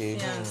 Okay. My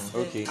fiance.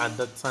 Okay. At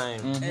that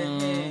time,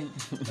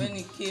 When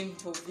he came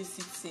for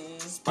visiting.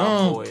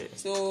 boy.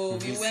 So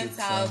we went Visiting.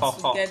 out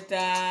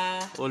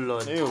together. Oh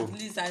Lord. Ew. At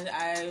least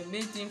I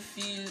made him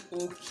feel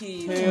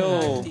okay.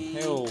 Hell. that day.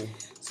 Hell.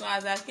 So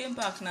as I came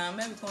back now,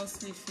 maybe we can't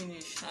sleep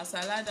finish. As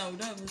I lie down, we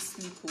don't even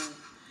sleep. Oh.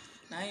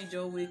 Now you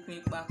just wake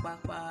me,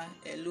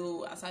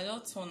 hello. As I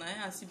just turn,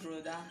 I see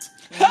brother.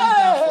 He kneel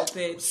down for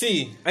bed.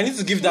 See, I need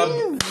to give that.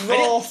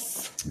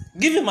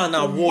 Give him an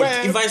award.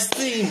 Well, If I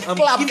see him, I'm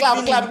Clap, giving clap,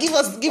 him- clap. Give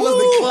us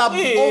the clap.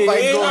 Hey, Oh my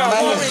hey, God.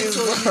 hey, man, Boring this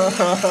to is-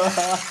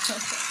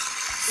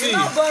 you. It's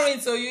not boring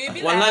to you. It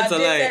be One like lie I to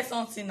lie. dated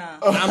something now.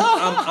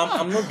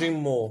 I'm not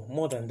doing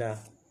more than that.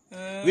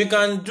 We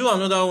can do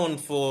another one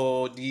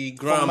for the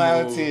gram.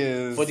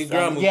 Formalities. For the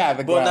gram. Yeah,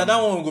 the but gram.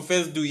 that one we go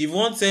first do. If you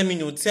want tell me,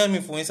 no, tell me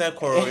for inside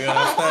Koro. You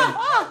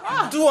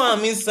understand? Do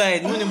am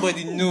inside. No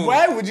anybody know.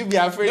 Why would you be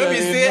afraid Don't of be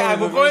it? say I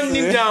No, go no, go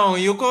kneel no.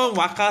 down. You call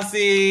waka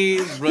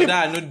say brother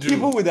I no do.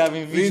 People would have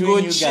been We videoing go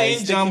you guys change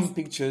taking am.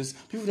 pictures.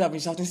 People would have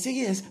been shouting, say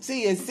yes,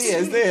 say yes, say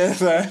yes,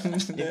 say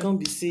yes. You can't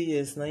be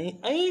serious now.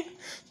 Eh?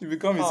 You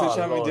become a Oh,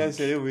 social Lord. media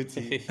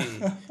celebrity.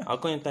 I'll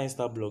go enter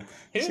Insta blog.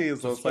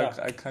 Jesus, like,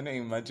 I cannot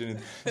imagine it.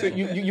 So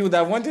you would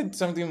have wanted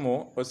something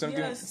more or something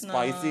Yes,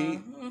 spicy.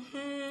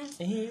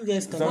 You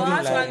guys can But Something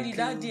actually, like-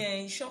 that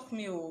day, it shocked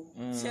me. Oh.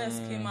 Tears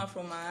came out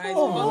from my eyes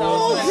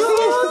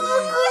because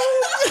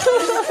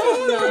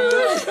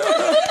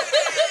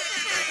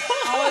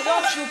I was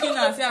just looking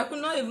at it. I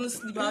could not even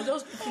sleep. I was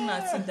just looking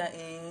at it that,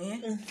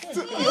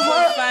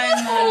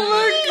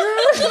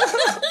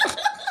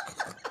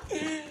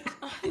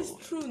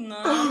 it's true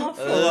now. I'm not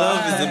for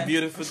Love is a that.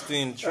 beautiful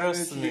thing.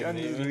 Trust me.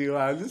 Honestly,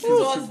 wow, this It is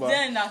was super.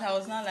 then that I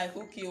was not like,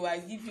 okay, well, I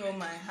give you all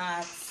my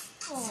heart.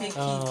 Take it.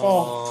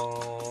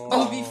 Oh.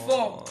 But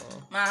before,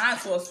 my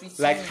heart was with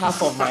Like you.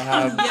 half of my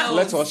heart. Yes.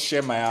 Let us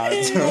share my heart.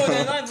 No,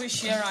 they're not even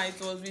sharing.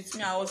 It was with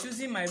me. I was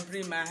using my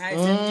brain, my eyes,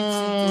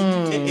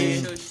 everything to the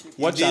relationship.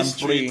 Watch You and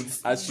dey pray straight.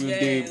 as you Yeah.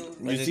 did.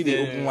 You see the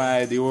open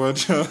wide, they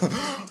watch.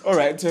 All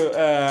right.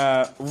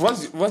 So,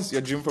 what's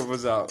your dream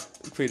proposal,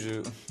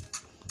 Pedro?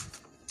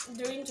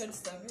 During church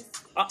service.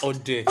 Oh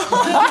dear.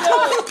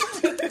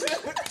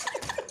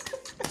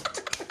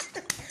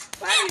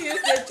 Why do you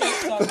say church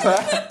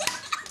service?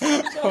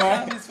 Church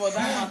service for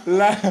that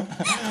matter.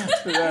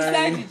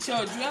 Inside the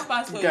church, where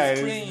pastor is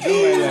Guys, praying.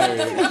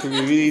 it could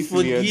be really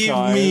silly at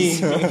Forgive me.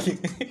 times.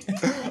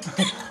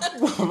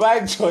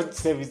 Why church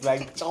service?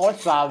 Like church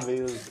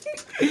service.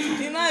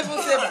 You not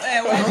even say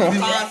when the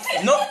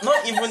pastor.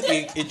 Not even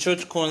a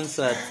church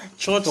concert.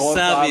 Church Church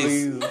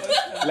service.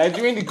 Like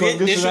during the They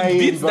should congregational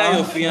beat hymns, that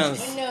your huh?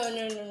 fiance.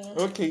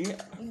 No. Okay.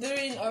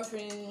 During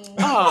offering.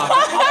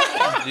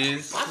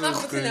 Jesus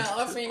After putting an Christ.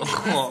 offering in the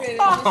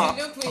basket,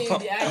 you look me in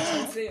the eye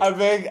and say, I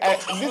beg.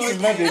 This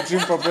is not a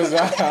dream proposal.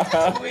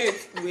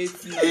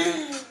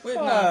 Wait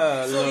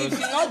now. So if you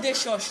not dey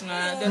church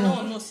now, then no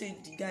one know say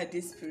the guy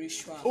dey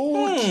spiritual.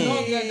 Okay.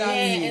 No get that.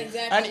 yeah,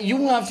 exactly. And you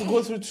won't have to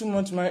go through too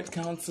much marriage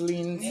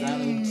counseling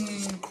and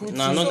scrutiny.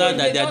 Nah, not So that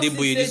they daddy don't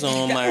boy. say This the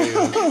one guy- marry.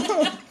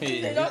 They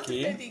Hey, don't say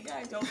okay. the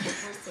guy just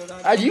proposed to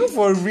that. Are you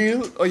for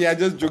real or you're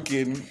just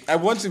joking? I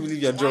want to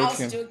believe you're I was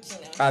joking. joking.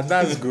 Ah,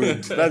 that's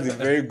good. That's a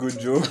very good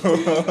joke.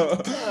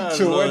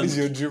 So, what is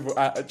your dream?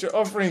 Your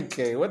offering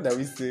care. What are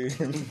we saying?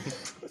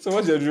 So,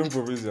 what's your dream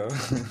proposal?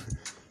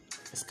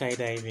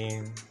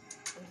 Skydiving.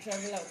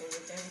 Travel out of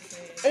the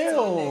country. Ew.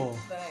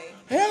 Dubai.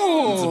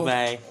 Hell,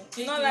 Dubai.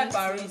 You not like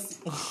Paris.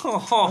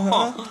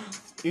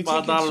 you take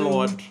Father it to,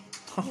 Lord.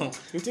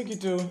 You take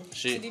it to. To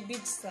Shit. the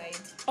beach side.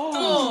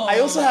 Oh, I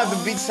also have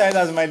the beach side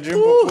as my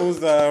dream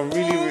proposal.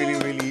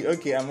 Really.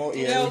 Okay, I'm all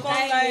Yeah, ears. come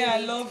lie, I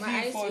love My you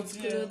eyes for with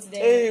you. clothes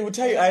there. Hey, we'll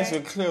tell you eyes were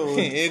closed.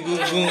 Hey,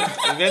 Gugu.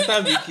 You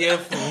better be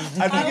careful.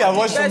 I think I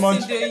watched so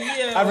much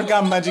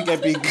African Magic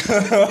Epic.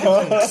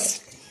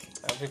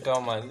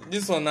 African man.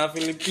 This one na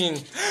Philippine.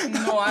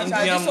 No, actually,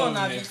 Indian this one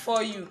na movie.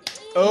 before you.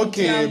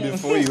 Okay,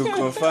 before you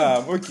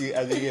confirm. Okay,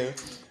 I think.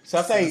 So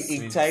after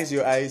it ties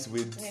your eyes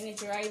with. And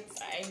it's right.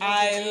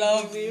 I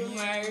love you.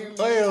 Marry me.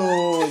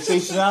 Oh, so you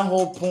should not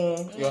hold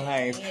on your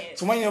hand. Yes.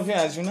 So when you're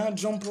finished, you not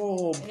jump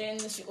up. Then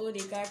she hold the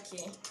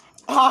khaki.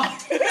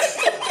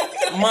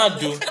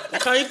 Mado.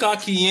 Carry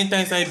khaki enter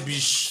inside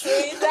beach. So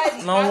inside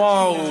the No, party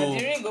wow. now,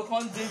 the ring go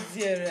come dey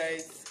there,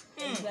 right?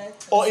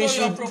 Exactly. Or So it your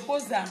should.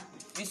 proposal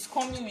is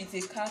coming with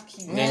a car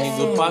key. Then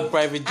you go park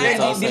private jet And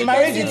The outside.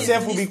 marriage person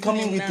itself is will be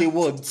coming with a listening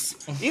what?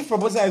 If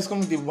proposal is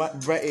coming with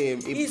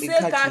He a say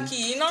car khaki.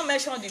 key, he not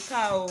mention the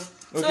car. Oh.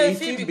 So Okay,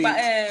 if if it it be, be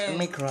Micra.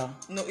 Micra.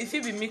 No, if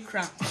it be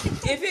Micra.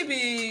 If it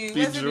be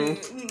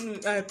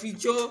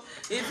Peugeot.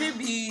 If it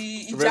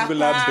be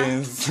Regular Ijapa.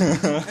 Benz.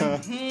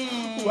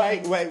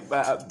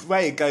 Why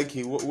a car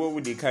key? What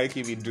would the car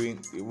key be doing?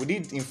 Would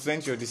it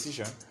influence your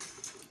decision?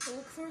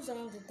 We'll cruise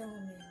around the town,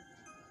 man.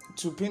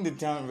 To paint the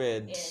town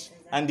red. Yes, exactly.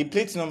 And the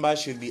plate number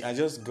should be I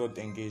just got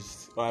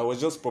engaged or I was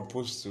just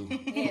proposed to.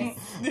 Yes.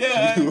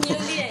 Yeah.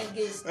 Newly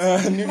engaged.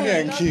 Newly Not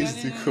engaged.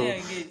 only Cool. newly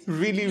engaged.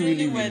 Really.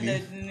 Newly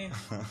wedded,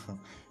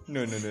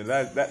 No.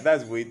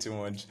 That's way too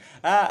much.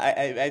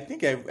 I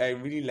think I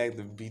really like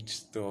the beach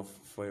stuff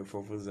for a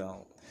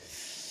proposal.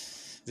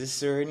 The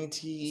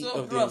serenity So,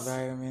 of the bros,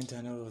 environment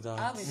and all of that.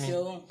 How is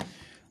your own?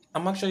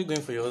 I'm actually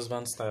going for your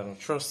husband's style.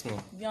 Trust me.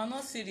 We are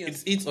not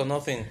serious. It's it or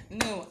nothing.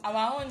 No,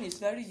 our own is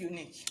very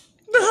unique.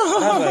 That's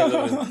why I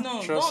love it.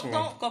 No, Trust me.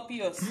 don't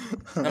copy us.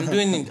 I'm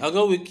doing it. I'll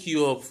go wake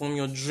you up from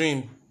your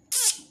dream.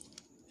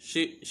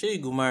 She you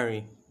go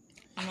marry.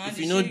 If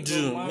you no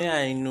do, may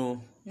I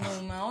know. No,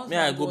 my husband. May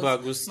I go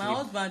back, go sleep? My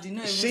husband did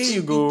not even Shey say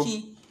you go.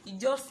 pikin. He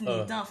just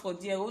kneel down for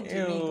there. Hold the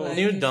ring like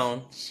Kneel this.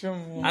 down.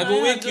 Shumo. I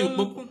go wake you.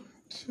 But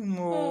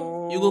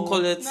you go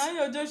collect. Now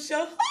you're just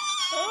shout.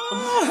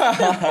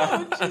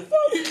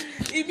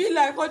 It be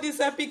like all this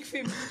epic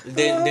film.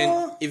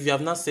 Then if you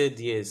have not said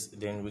yes,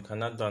 then we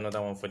cannot do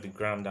another one for the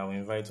gram that will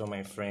invite all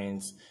my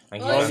friends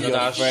and give Oh, us you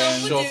another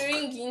can put shop. the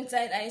ring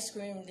inside ice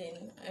cream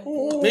then.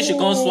 Make she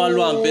can't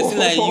swallow and person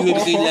like you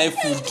wey dey like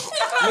food.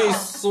 May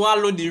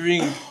swallow the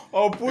ring.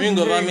 Or put Ring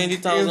of how drink many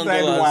 $1,000?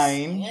 inside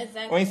wine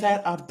Exactly. or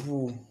inside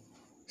apple.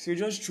 So you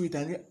just chew it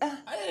and go,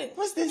 Hey,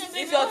 what's this?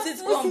 if your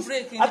teeth come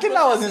break. I think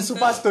that was in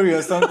Super Story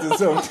or something,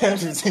 so 10,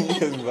 15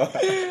 years back.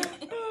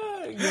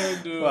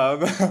 Wow,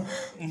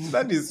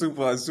 that is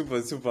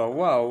super.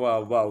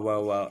 Wow.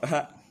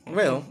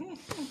 Well,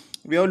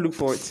 we all look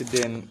forward to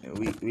then.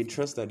 We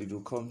trust that it will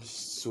come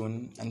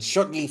soon and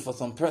shortly for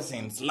some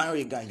persons.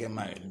 Larry can get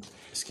married,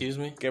 Excuse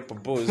me. get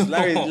proposed.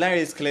 Larry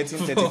is collecting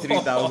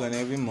 33,000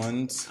 every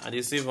month I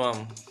dey save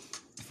am.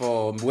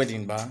 for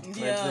wedding bar.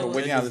 Yeah. For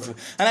wedding house.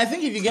 And I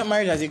think if you get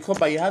married as a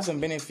couple, you have some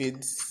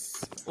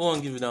benefits. Who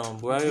won't give it down?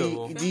 Buhari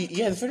or who?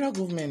 The federal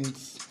government.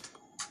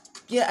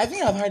 Yeah, I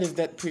think I've heard of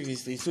that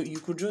previously. So you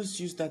could just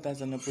use that as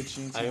an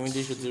opportunity. I mean,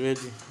 they should be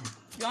ready.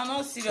 You are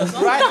not serious.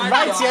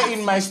 Right here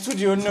in my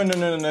studio. No.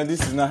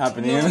 This is not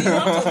happening. No, you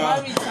want to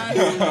marry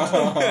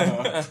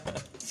Tandy.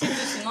 She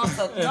should not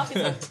talk. Enough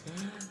is enough.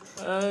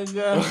 Oh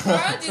God. For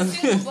all the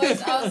single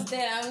boys out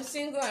there, I'm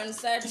single and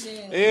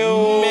searching.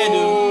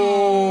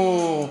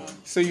 Ew.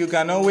 So you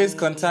can always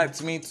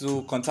contact me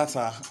to contact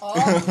her. Or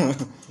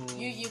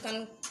you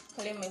can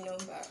claim my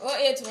number.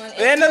 081.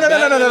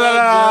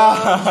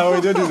 No.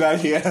 We don't do that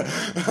here.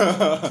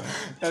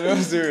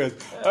 I'm serious.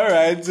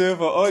 Alright, so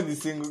for all the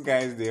single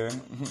guys there,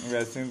 we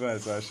are single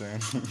and searching.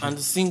 And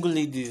the single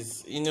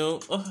ladies, you know.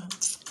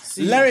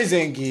 See, Larry is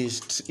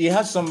engaged. He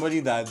has somebody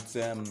that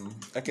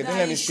okay, don't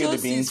let me spill the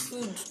He beans.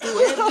 shows his food to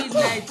every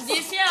night. The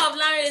fear of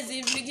Larry is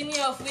the beginning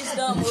of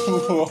wisdom.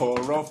 Oh.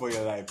 Run for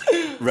your life.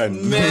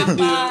 Run.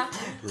 Papa.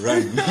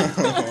 Run.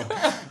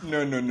 No.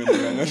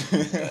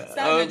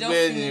 oh, Just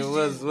Benny, finish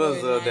what's this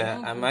all boy,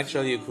 that? man. I'm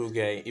actually a cool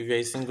guy. If you're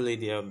a single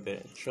lady out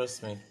there,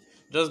 trust me.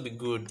 Just be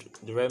good.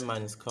 The right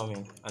man is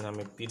coming, and I'm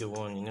a be the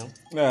one, you know.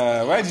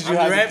 Why did you I'm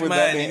have the to right put man,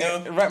 that in? you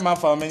know? Right man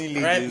for how many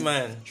ladies? Right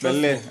man. Trust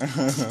me. Bele.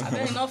 I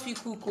bet enough you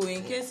cook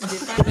in case they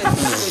find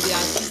person they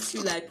assist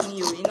you like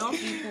me.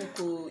 Enough you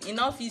cook,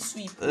 enough you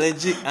sweep.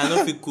 Legit, I know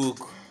if you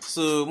cook.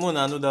 So, more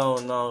I know that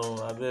one now.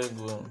 I better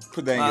go.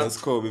 Put that in your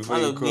score before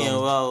you come.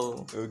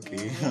 Wow.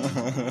 Okay.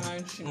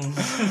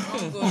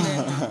 Don't go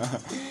there.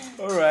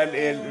 All right.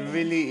 It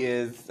really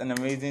is an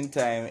amazing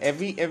time.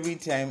 Every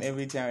time,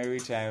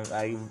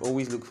 I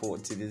always look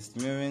forward to these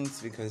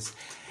moments because,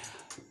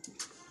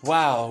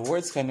 wow,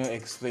 words cannot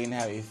explain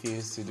how it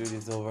feels to do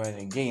this over and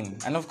again.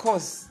 And of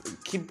course,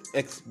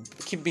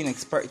 keep being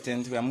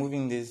expectant. We are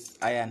moving this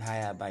higher and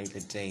higher by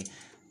the day.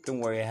 Don't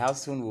worry. How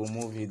soon we'll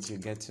move it, you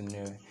get to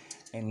know.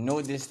 In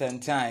no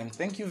distant time.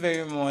 Thank you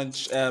very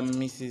much,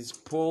 Mrs.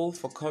 Paul,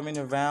 for coming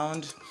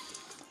around.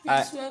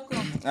 You're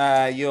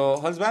welcome. Your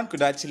husband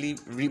could actually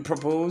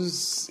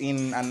repropose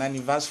in an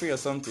anniversary or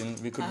something.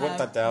 We could work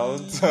that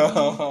out.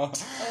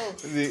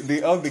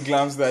 All the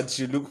glams that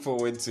you look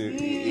forward to,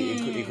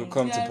 it could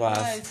come to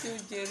pass.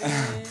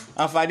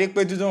 And for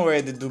Adekpeju, don't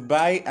worry, the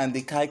Dubai and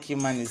the Kaiki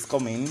man is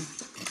coming.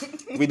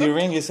 With the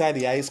ring inside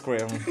the ice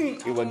cream,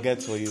 it will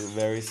get for you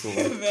very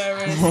soon.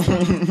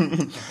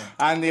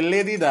 And the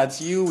lady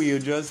that you will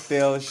just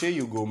tell, she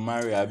you go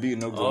marry, Abi you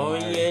no go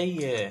marry.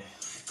 Yeah.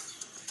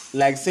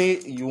 Like say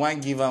you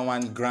want give her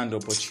one grand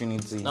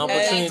opportunity. An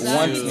opportunity.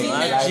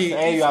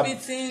 Exactly. You have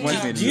Spitting once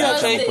down. in Do you a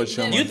actually? lifetime Do you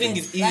opportunity. think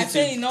it's easy Like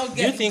say to? you not Do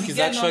get- you think it's you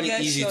get actually not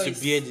get easy choice.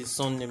 to bear the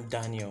son named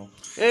Daniel?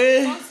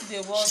 Once they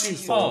work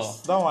Jesus, you.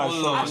 that one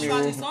Oh, shocked me. Actually,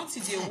 oh. it's not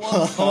till they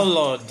work. Oh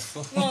Lord.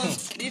 No,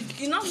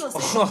 if you not know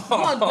say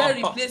God get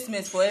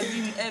replacements for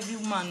every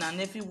man and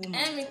every woman.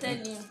 Let me tell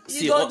you. See,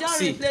 He go just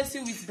see. replace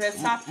you with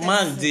better Man,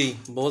 person. day,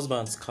 boss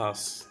band's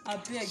cast. I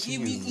beg, he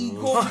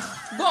go.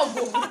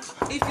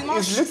 If you not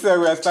It looks like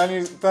we are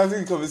starting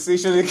the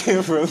conversation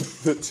again from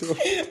the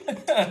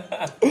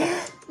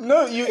top.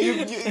 No, you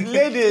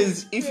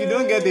ladies, if you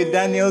don't get a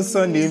Daniel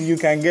surname, you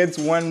can get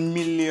 1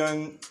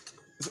 million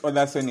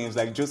other surnames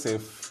like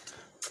Joseph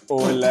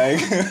or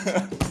like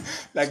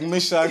like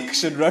Meshach,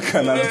 Shadrach,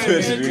 and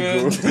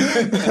Abednego.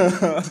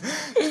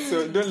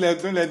 So don't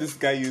let this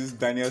guy use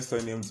Daniel's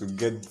surname to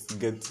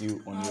get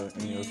you on your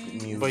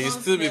news. But you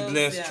still be Don't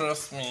blessed, spell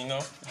trust me, you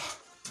know.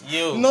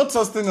 Yo. Not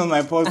trusting on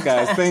my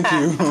podcast. Thank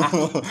you.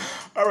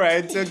 All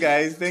right, so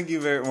guys, thank you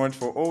very much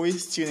for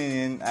always tuning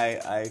in.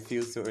 I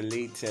feel so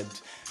elated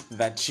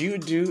that you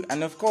do,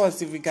 and of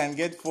course, if we can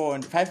get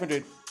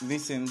 500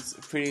 listens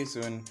pretty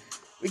soon,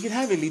 we could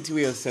have a little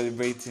way of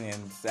celebrating,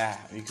 and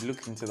we could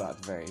look into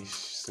that very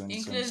soon.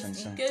 In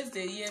case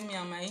they hear me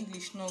and my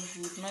English not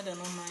good, might not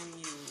mind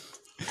me.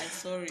 I'm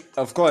sorry.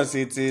 Of course,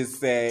 it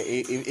is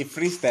a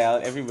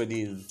freestyle.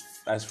 Everybody is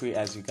as free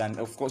as you can,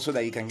 of course, so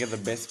that you can get the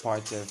best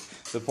part of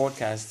the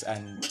podcast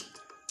and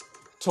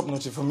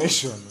top-notch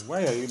information.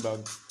 Why are you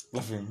not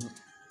laughing?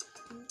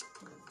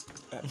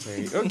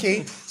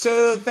 Okay,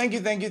 so thank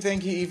you.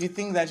 If you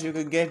think that you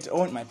could get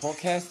on my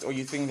podcast, or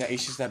you think there are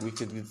issues that we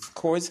could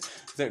discuss,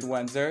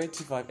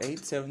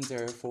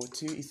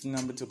 010-258-7042 is the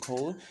number to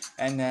call,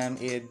 and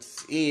it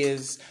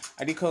is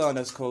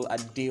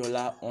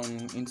Adikola_Adeola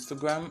on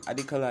Instagram,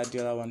 Adikola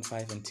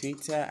Adeola15 on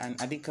Twitter, and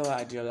Adikola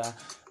Adeola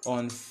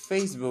on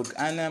Facebook.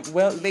 And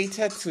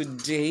later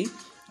today,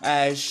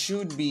 I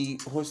should be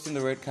hosting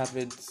the red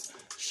carpet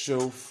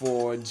show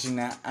for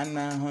Gina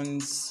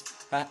Anahon's.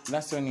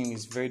 That's her name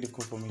is very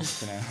difficult for me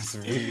to pronounce.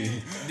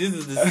 Really, this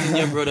is the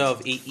senior brother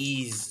of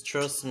AEs.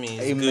 Trust me.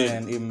 It's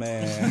Amen.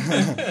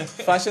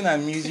 Fashion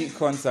and music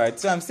concert.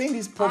 So I'm saying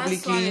this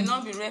publicly.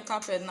 Not be red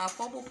carpet now.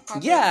 Purple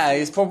carpet. Yeah,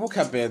 it's purple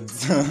carpet.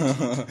 It's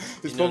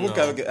purple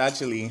carpet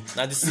actually.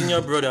 Now the senior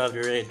brother of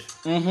the red.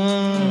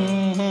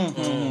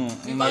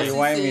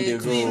 Why me they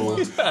go?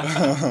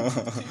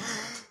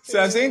 So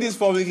I'm saying this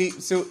publicly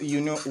so you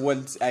know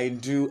what I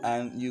do,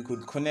 and you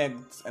could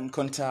connect and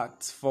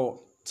contact for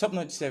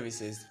top-notch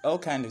services, all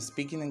kind of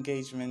speaking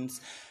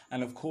engagements,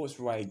 and of course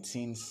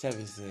writing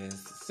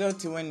services. So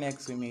till when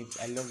next we meet,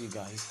 I love you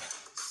guys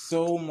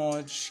so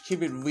much.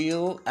 Keep it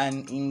real,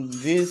 and in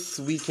this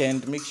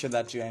weekend, make sure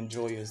that you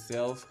enjoy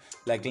yourself,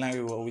 like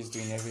Larry will always do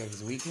in every of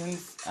his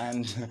weekends,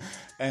 and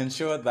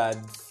ensure that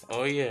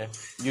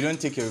you don't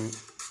take your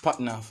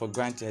partner for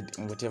granted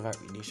in whatever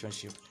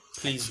relationship.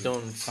 Please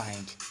don't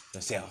find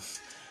yourself.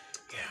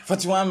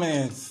 41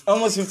 minutes,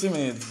 almost 50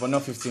 minutes, but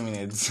not 50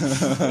 minutes.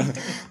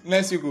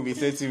 Next week will be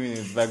 30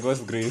 minutes by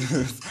God's grace.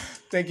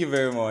 Thank you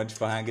very much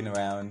for hanging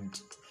around.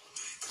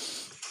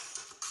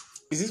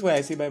 Is this where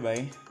I say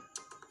bye-bye?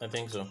 I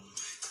think so.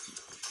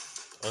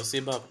 I'll say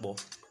back, boy.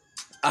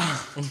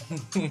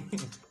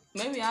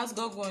 Maybe ask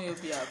God on your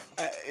behalf.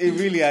 I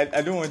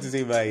don't want to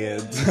say bye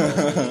yet.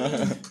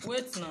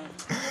 Wait now.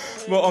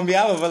 But on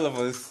behalf of all of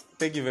us,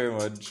 thank you very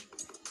much.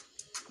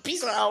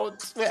 Peace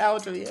out. We're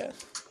out of here.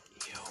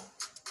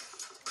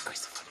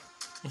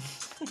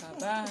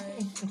 Bye-bye.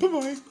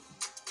 Bye-bye.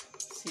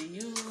 See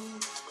you.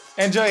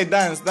 Enjoy.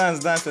 Dance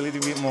a little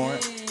bit more.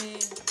 Hey.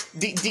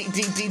 DJ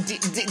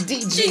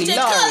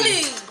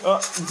Larry.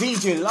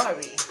 DJ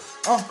Larry.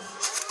 Oh.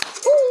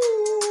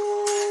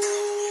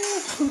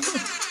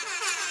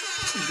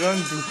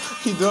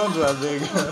 He don't do a big.